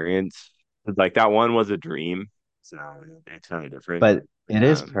experience. Like that one was a dream, so it's kind of different. But it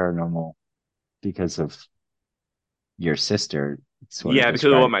is Um, paranormal because of your sister sort of yeah, because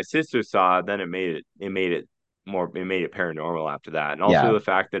of what described. my sister saw, then it made it paranormal after that, and also Yeah. the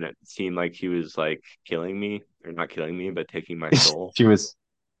fact that it seemed like she was like killing me, or not killing me, but taking my soul. She was,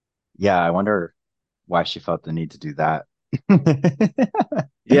 yeah, I wonder why she felt the need to do that.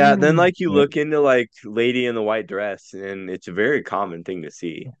 Yeah, then like you look into like Lady in the White Dress, and it's a very common thing to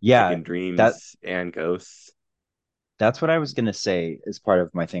see, like Yeah, in that dreams and ghosts. that's what I was gonna say as part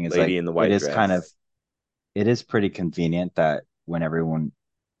of my thing is Lady like in the White Dress. it is pretty convenient that when everyone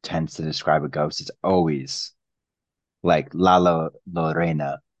tends to describe a ghost, it's always like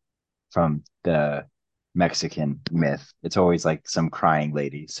Lorena from the Mexican myth. It's always like some crying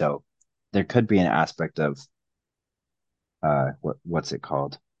lady. So there could be an aspect of what's it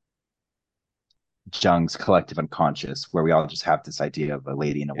called? Jung's collective unconscious, where we all just have this idea of a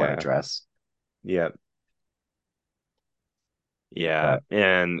lady in a white Yeah. dress. Yeah. Yeah, But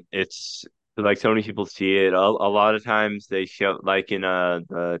and it's like so many people see it. A lot of times they show like in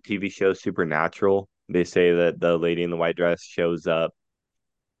the TV show Supernatural, they say that the lady in the white dress shows up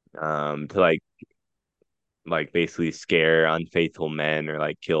to like basically scare unfaithful men or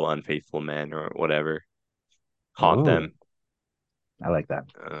like kill unfaithful men or whatever, haunt oh, them. I like that.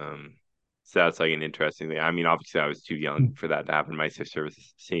 So that's like an interesting thing. I mean, obviously I was too young for that to happen. My sister was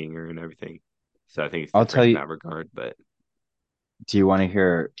seeing her and everything. So I think it's I'll tell different in you. that regard, but Do you want to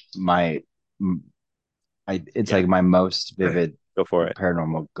hear my? It's yeah, like my most vivid go for it.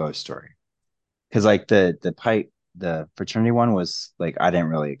 paranormal ghost story. Because like the fraternity one was like I didn't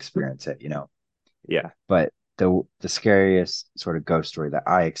really experience it, Yeah. But the scariest sort of ghost story that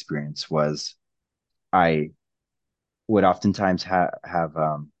I experienced was I would oftentimes have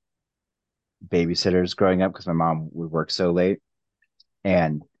babysitters growing up because my mom would work so late,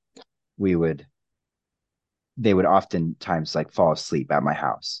 and we would they would oftentimes like fall asleep at my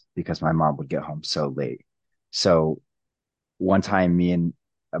house because my mom would get home so late. So one time, me and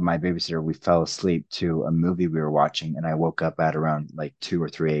my babysitter we fell asleep to a movie we were watching, and I woke up at around like 2 or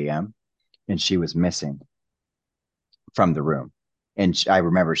 3 a.m. and she was missing from the room. And I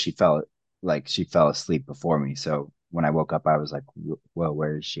remember she fell asleep before me. So when I woke up, I was like, well,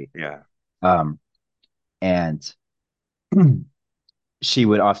 where is she? Yeah. And she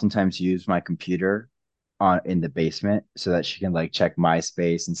would oftentimes use my computer in the basement so that she can like check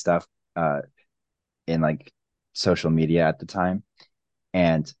MySpace and stuff in like social media at the time.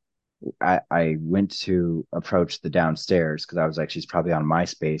 And I went to approach the downstairs because I was like, she's probably on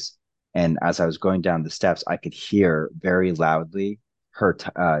MySpace. And as I was going down the steps, I could hear very loudly her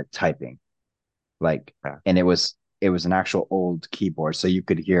typing, like, and it was an actual old keyboard, so you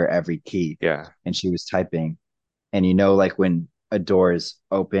could hear every key. Yeah. And she was typing, and like when a door is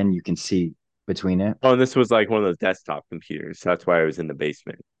open, you can see between it. Oh, and this was like one of those desktop computers. That's why I was in the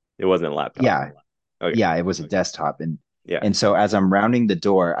basement. It wasn't a laptop. Yeah. Okay. Yeah, it was a desktop. And yeah. And so as I'm rounding the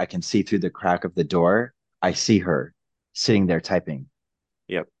door, I can see through the crack of the door. I see her sitting there typing.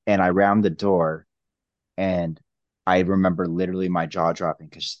 Yep. And I round the door, and I remember literally my jaw dropping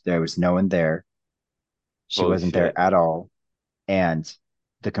because there was no one there. She wasn't there at all. And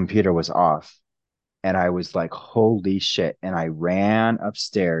the computer was off. And I was like, holy shit. And I ran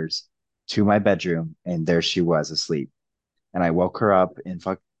upstairs to my bedroom, and there she was asleep. And I woke her up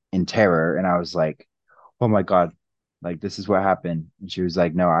in terror. And I was like, oh my God, like this is what happened. And she was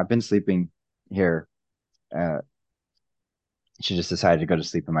like, no, I've been sleeping here. She just decided to go to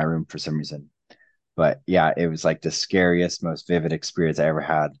sleep in my room for some reason. But yeah, it was like the scariest, most vivid experience I ever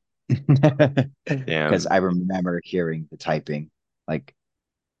had. Because I remember hearing the typing. Like,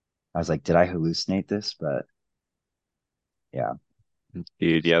 I was like, did I hallucinate this? But yeah.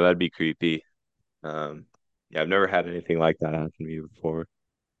 Dude, yeah, that'd be creepy. Yeah, I've never had anything like that happen to me before.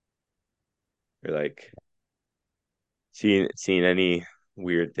 Or like seen any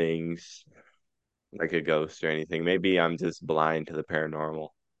weird things, like a ghost or anything. Maybe I'm just blind to the paranormal.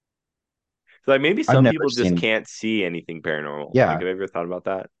 So like maybe some people just can't see anything paranormal. Yeah. Like, have you ever thought about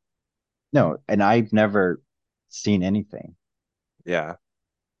that? No, and I've never seen anything. Yeah.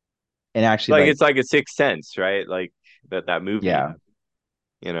 And actually, like it's like a Sixth Sense, right? Like that movie. Yeah.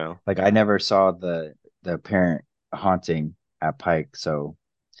 You know, like I never saw the apparent haunting at Pike, so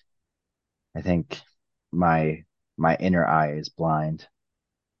I think my inner eye is blind.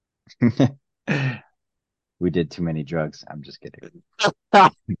 We did too many drugs. I'm just kidding.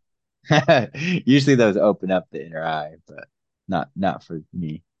 Usually those open up the inner eye, but not for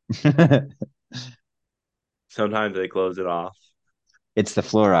me. Sometimes they close it off. It's the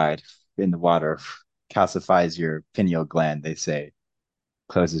fluoride in the water calcifies your pineal gland, they say.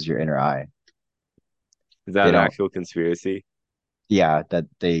 Closes your inner eye. Is that an actual conspiracy? Yeah, that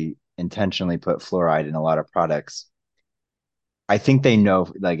they intentionally put fluoride in a lot of products. I think they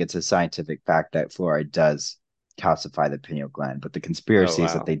know, like, it's a scientific fact that fluoride does calcify the pineal gland, but the conspiracy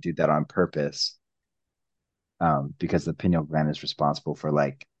is that they do that on purpose, because the pineal gland is responsible for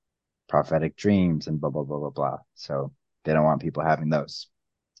like prophetic dreams and blah blah blah blah blah. So they don't want people having those.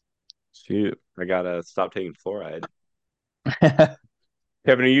 Shoot, I gotta stop taking fluoride.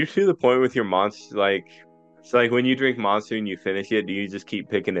 Kevin, are you to the point with your monster? Like, so like when you drink Monster and you finish it, do you just keep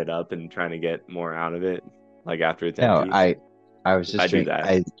picking it up and trying to get more out of it? Like after it's empty? No, I was just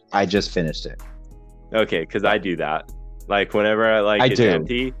drinking. I just finished it. Okay, because I do that. Like whenever it's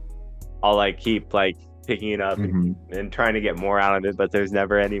empty, I'll like keep like picking it up and trying to get more out of it, but there's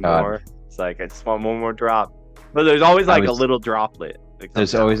never any more. It's like I just want one more drop. But there's always like a little droplet. Like,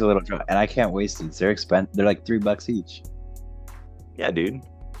 there's always a little drop, and I can't waste it. They're expensive. They're like $3 each. Yeah, dude.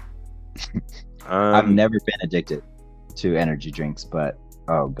 I've never been addicted to energy drinks, but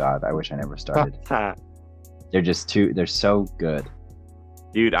oh god, I wish I never started. They're so good.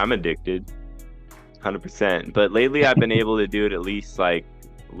 Dude, I'm addicted. 100%. But lately I've been able to do it at least like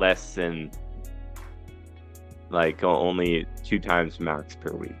less than like only 2 times max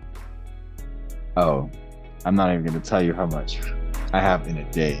per week. Oh, I'm not even going to tell you how much I have in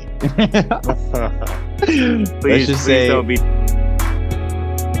a day. Please don't be